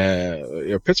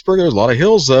 and Pittsburgh, there's a lot of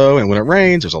hills though, and when it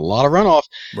rains, there's a lot of runoff,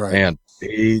 right. And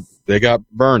they got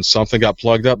burned. Something got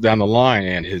plugged up down the line,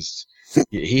 and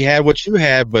he had what you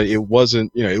had, but it wasn't,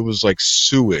 it was like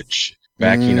sewage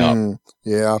backing up.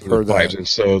 Yeah, I've heard pipes. that. And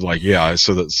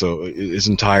so his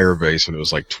entire basement, it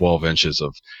was like 12 inches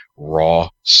of raw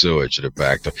sewage that had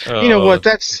backed up. You know what?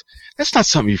 That's not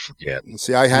something you forget.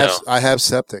 See, I have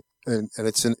septic, and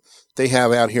it's they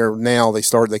have out here now. They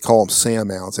call them sand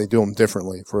mounds. They do them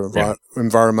differently for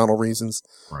environmental reasons.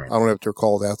 Right. I don't know if they're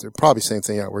called out there. Probably same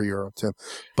thing out where you're up, Tim.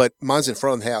 But mine's in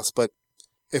front of the house. But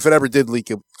if it ever did leak,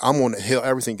 I'm on the hill.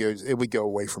 Everything it would go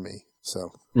away from me.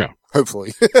 So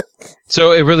hopefully.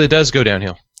 So it really does go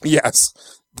downhill. Yes,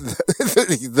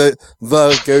 the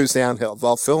goes downhill.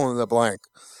 I'll fill in the blank.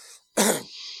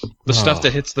 The stuff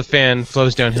that hits the fan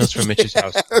flows down hills from Mitch's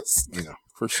house. Yes.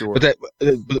 for sure. But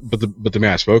the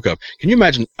man I spoke of, can you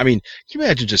imagine? I mean, can you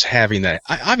imagine just having that?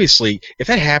 Obviously, if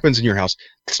that happens in your house,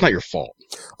 it's not your fault.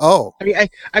 Oh,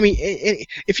 I mean,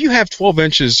 if you have 12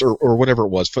 inches or whatever it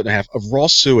was, foot and a half of raw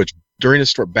sewage during a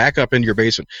storm back up into your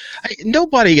basement,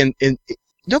 nobody in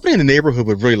the neighborhood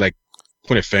would really like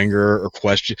point a finger or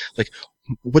question like,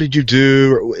 what did you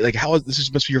do? Or like, how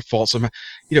must be your fault somehow?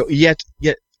 Yet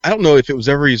I don't know if it was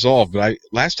ever resolved, but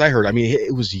last I heard, I mean,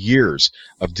 it was years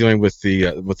of dealing with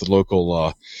the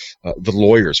local the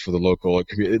lawyers for the local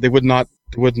community. They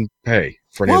wouldn't pay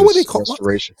for any of this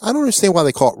restoration. I don't understand why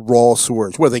they call it raw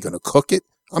sewage. What, are they going to cook it?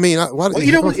 I mean,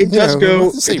 it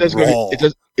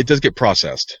does get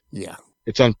processed. Yeah,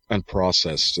 it's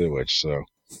unprocessed sewage. So,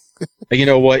 and you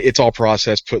know what? It's all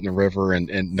processed, put in the river, and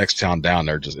next town down,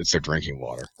 it's their drinking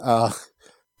water.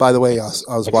 By the way, I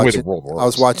was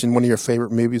watching one of your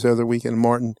favorite movies over the weekend,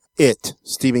 Martin.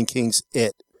 Stephen King's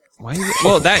It. Well,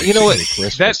 you know what?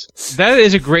 That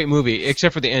is a great movie,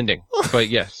 except for the ending. But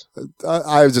yes,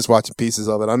 I was just watching pieces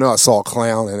of it. I know I saw a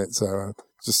clown in it, so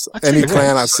just any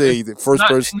clown I see, the first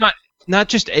person. Not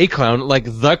just a clown, like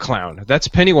the clown. That's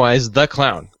Pennywise, the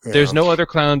clown. Yeah. There's no other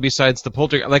clown besides the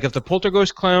Poltergeist. Like if the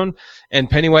Poltergeist clown and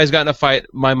Pennywise got in a fight,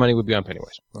 my money would be on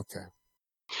Pennywise. Okay.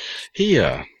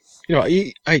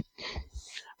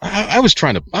 I was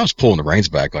pulling the reins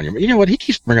back on you. You know what? He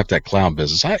keeps bringing up that clown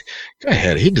business. Go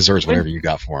ahead. He deserves whatever you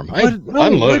got for him. I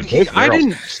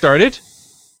didn't start it.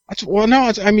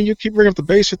 You keep bringing up the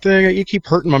basement thing. You keep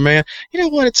hurting my man. You know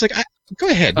what? It's like, go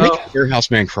ahead. Make your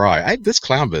house man cry. This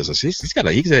clown business, he's got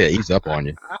to ease up on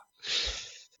you.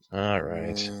 All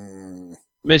right.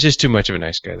 Mitch is too much of a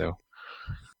nice guy, though.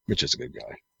 Mitch is a good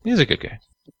guy. He's a good guy.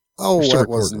 Oh, that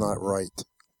was not right.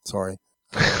 Sorry.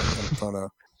 I'm trying to.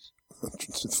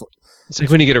 It's like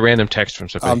when you get a random text from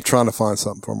somebody. I'm trying to find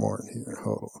something for Martin here.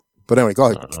 Hold on. But anyway, go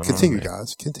ahead. Continue,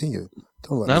 guys. Continue. I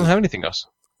don't have anything else.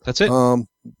 That's it.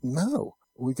 No,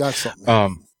 we got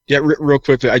something. Real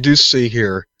quickly, I do see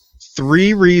here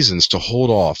 3 reasons to hold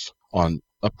off on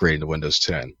upgrading to Windows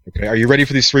 10. Okay, are you ready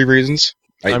for these 3 reasons?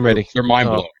 I'm ready. They're mind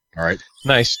blowing. All right.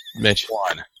 Nice, Mitch.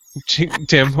 1.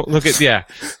 Tim, look at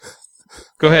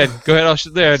Go ahead.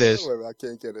 There it is. I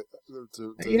can't get it.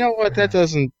 You know what? That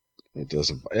doesn't. It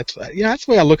doesn't. That's the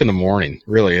way I look in the morning.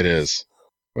 Really, it is.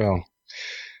 Well,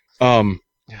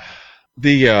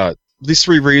 these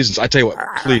 3 reasons. I tell you what.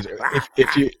 Please,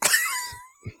 if you're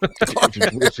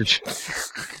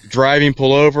driving,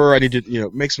 pull over. I need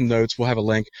to make some notes. We'll have a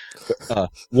link.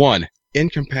 1,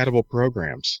 incompatible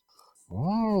programs.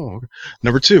 Oh.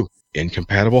 Number 2,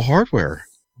 incompatible hardware.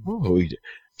 Oh.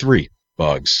 3,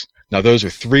 bugs. Now, those are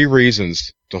 3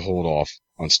 reasons to hold off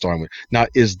on starting with. Now,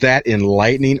 is that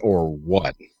enlightening or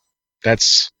what?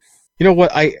 That's, you know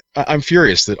what? I'm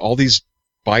furious that all these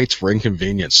bytes were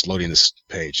inconvenienced loading this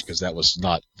page because that was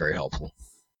not very helpful.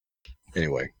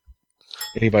 Anyway,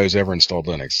 anybody who's ever installed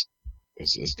Linux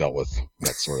has dealt with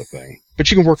that sort of thing. But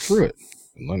you can work through it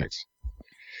in Linux.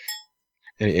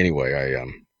 Anyway,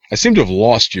 I seem to have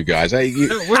lost you guys.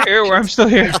 We're here. I'm still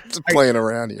here. I'm just playing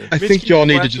around here. I think y'all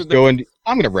need to just go and.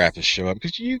 I'm going to wrap this show up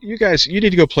because you guys need to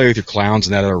go play with your clowns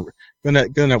in that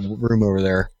go room over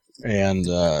there. And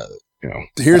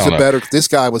here's a better. This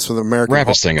guy was from the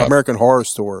American Horror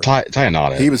Story. Tie a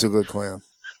knot. He was a good clown.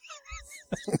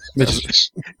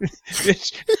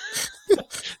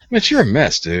 Mitch, you're a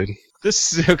mess, dude.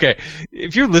 This is okay.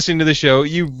 If you're listening to the show,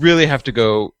 you really have to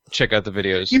go check out the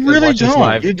videos. You really don't.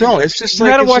 Live. You don't. It's just you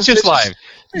gotta watch us live.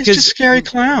 It's just scary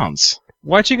clowns.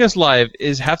 Watching us live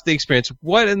is half the experience.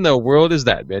 What in the world is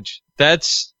that, Mitch?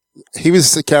 He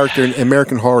was a character in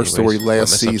American Horror Story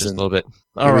last season. Just a little bit.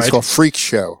 All right. It's called Freak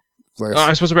Show.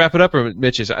 I'm supposed to wrap it up, or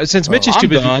Mitch is? Since Mitch is too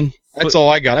busy. Done. That's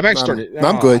all I got. I've actually started.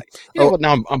 I'm good. You know what?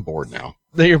 Now I'm bored now.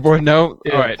 Then you're bored now?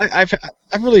 Yeah. All right. I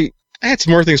had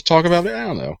some more things to talk about, but I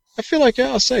don't know. I feel like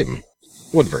I'll save them.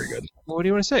 Wasn't very good. Well, what do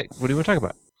you want to say? What do you want to talk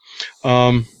about?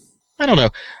 I don't know.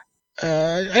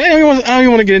 I don't even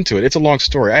want to get into it. It's a long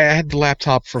story. I had the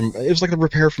laptop it was like a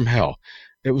repair from hell.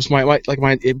 It was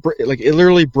it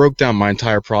literally broke down my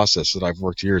entire process that I've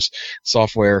worked years.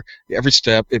 Software, every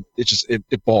step,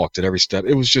 it balked at every step.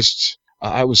 It was just,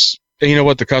 and you know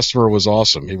what? The customer was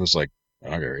awesome. He was like,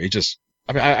 okay,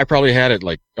 I probably had it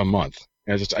like a month.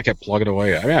 I kept plugging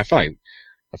away. I mean, I finally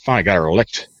got it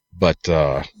licked, but,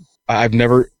 I've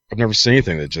never seen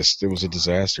anything that it was a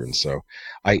disaster. And so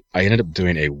I ended up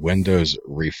doing a Windows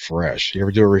refresh. You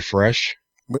ever do a refresh?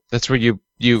 That's where you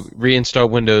reinstall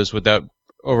Windows without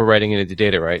overwriting any of the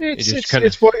data, right?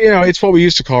 It's what we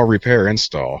used to call repair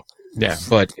install. Yeah.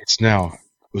 But it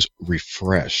was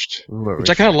refreshed, which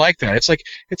I kind of like that. It's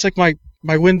like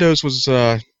my Windows was,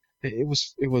 it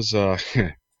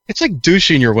It's like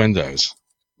douching your windows.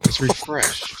 It's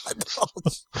refresh.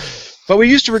 But we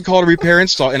used to call it a repair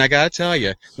install, and I gotta tell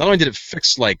you, not only did it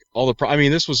fix like all the I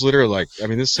mean, this was literally like, I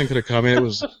mean, this thing could have come in. It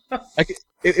was like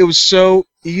it was so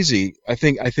easy. I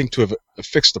think to have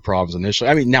fixed the problems initially.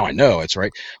 I mean, now I know it's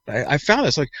right. But I found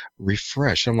it's like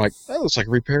refresh. I'm like, that looks like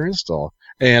a repair install.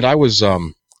 And I was I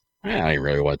didn't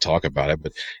really want to talk about it,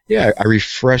 but yeah, I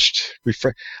refreshed.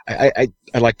 I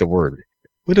like the word.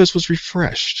 Windows was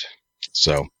refreshed.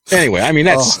 So anyway, I mean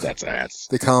that's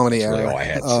the comedy that's really era. all I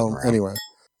had. Anyway,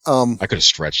 I could have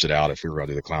stretched it out if we were going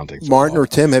to do the clown thing. Martin or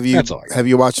Tim, have you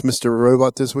watched Mr.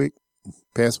 Robot this week?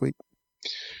 Past week?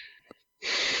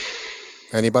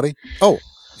 Anybody? Oh,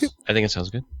 I think it sounds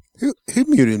good. who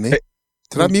muted me?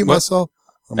 Did I mute myself?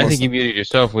 I think you muted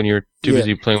yourself when you were too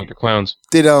busy playing with your clowns.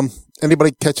 Did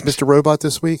anybody catch Mr. Robot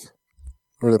this week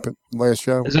or the last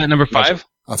show? Is that number 5?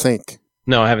 I think.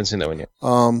 No, I haven't seen that one yet.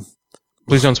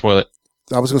 Please don't spoil it.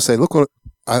 I was going to say, look what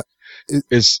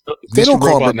Is they Mr. don't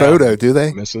call him Robot Roboto, do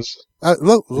they? Mrs.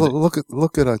 Look at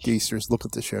Geeksters. Look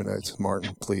at the show notes,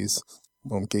 Martin, please.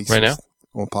 On Geeksters. Right now?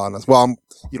 On Podnuts. Well,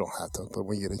 you don't have to, but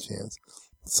when you get a chance.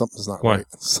 Something's not Why? right.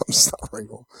 Something's not right.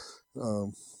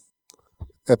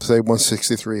 Episode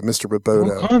 163, Mr.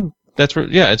 Roboto. That's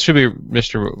it should be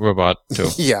Mr. Robot too.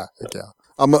 Yeah.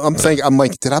 I'm thinking. I'm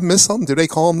like, did I miss something? Do they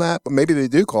call him that? But maybe they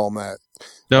do call him that.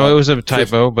 No, it was a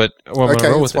typo, but I'm gonna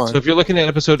roll with it. fine. So if you're looking at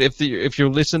episode, if you're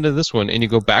listening to this one and you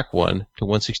go back one to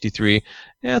 163, yeah,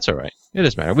 that's all right. It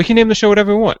doesn't matter. We can name the show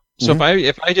whatever we want. So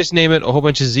if I just name it a whole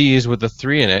bunch of Z's with a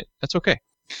 3 in it, that's okay.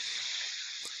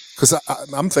 Because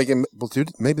I'm thinking, well,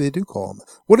 dude, maybe they do call him.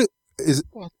 What the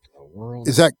world?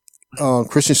 Is that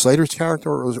Christian Slater's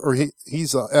character, or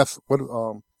he's F? What?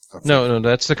 No,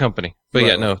 that's the company. But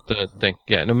the thing.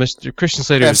 Yeah, no, Mr. Christian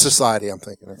Slater. F Society. I'm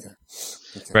thinking. Okay.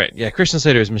 Right. Yeah, Christian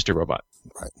Slater is Mr. Robot.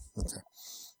 Right. Okay.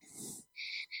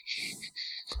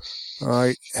 All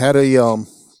right. How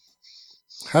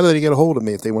do they get a hold of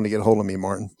me if they want to get a hold of me,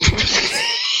 Martin?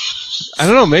 I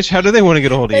don't know, Mitch. How do they want to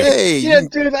get a hold of you? Hey, yeah,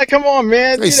 dude, come on,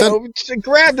 man. Hey,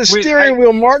 grab the steering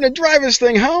wheel, Martin, and drive this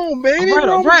thing home, baby.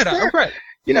 All right.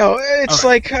 It's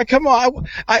like, come on.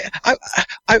 I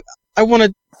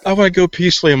want to go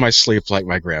peacefully in my sleep like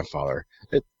my grandfather,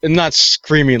 and not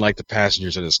screaming like the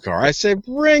passengers in his car. I say,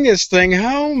 bring this thing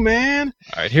home, man.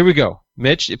 All right, here we go.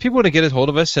 Mitch, if people want to get a hold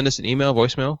of us, send us an email,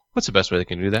 voicemail. What's the best way they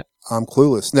can do that? I'm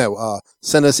clueless. No,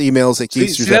 send us emails at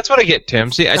Geeksters. See, that's what I get,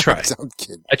 Tim. See, I tried. I'm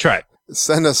kidding. I tried.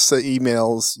 Send us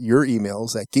your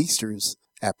emails at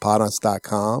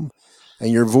geeksters@podnuts.com,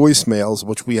 and your voicemails,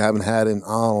 which we haven't had in,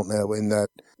 I don't know, in that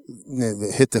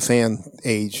hit the fan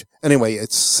age. Anyway,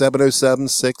 it's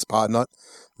 707-6-PodNut.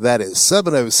 That is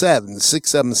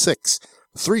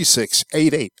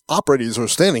 707-676-3688. Operators are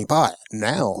standing by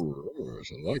now. I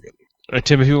like it. All right,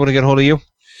 Tim, if you want to get a hold of you?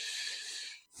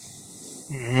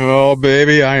 Oh,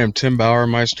 baby, I am Tim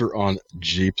Bauermeister on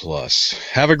G+.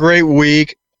 Have a great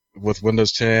week with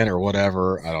Windows 10 or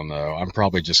whatever. I don't know. I'm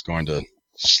probably just going to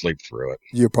sleep through it.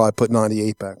 You'll probably put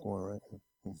 98 back on,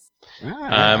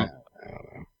 right?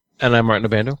 And I'm Martin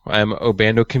Obando. I'm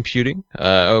Obando Computing,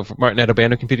 Martin at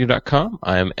ObandoComputing.com.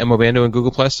 I'm M. Obando in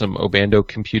Google+. I'm Obando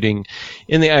Computing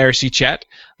in the IRC chat.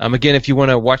 Again, if you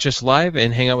want to watch us live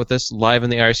and hang out with us live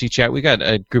in the IRC chat, we got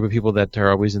a group of people that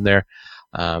are always in there,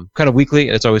 kind of weekly.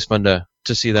 It's always fun to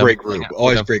see them. Great group.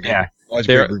 Always great group. Yeah. Always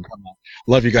great group.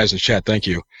 Love you guys in chat. Thank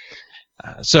you.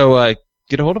 So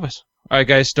get a hold of us. All right,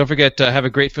 guys, don't forget to have a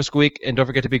great fiscal week, and don't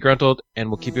forget to be gruntled, and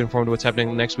we'll keep you informed of what's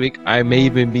happening next week. I may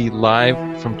even be live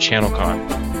from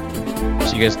ChannelCon.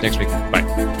 See you guys next week. Bye.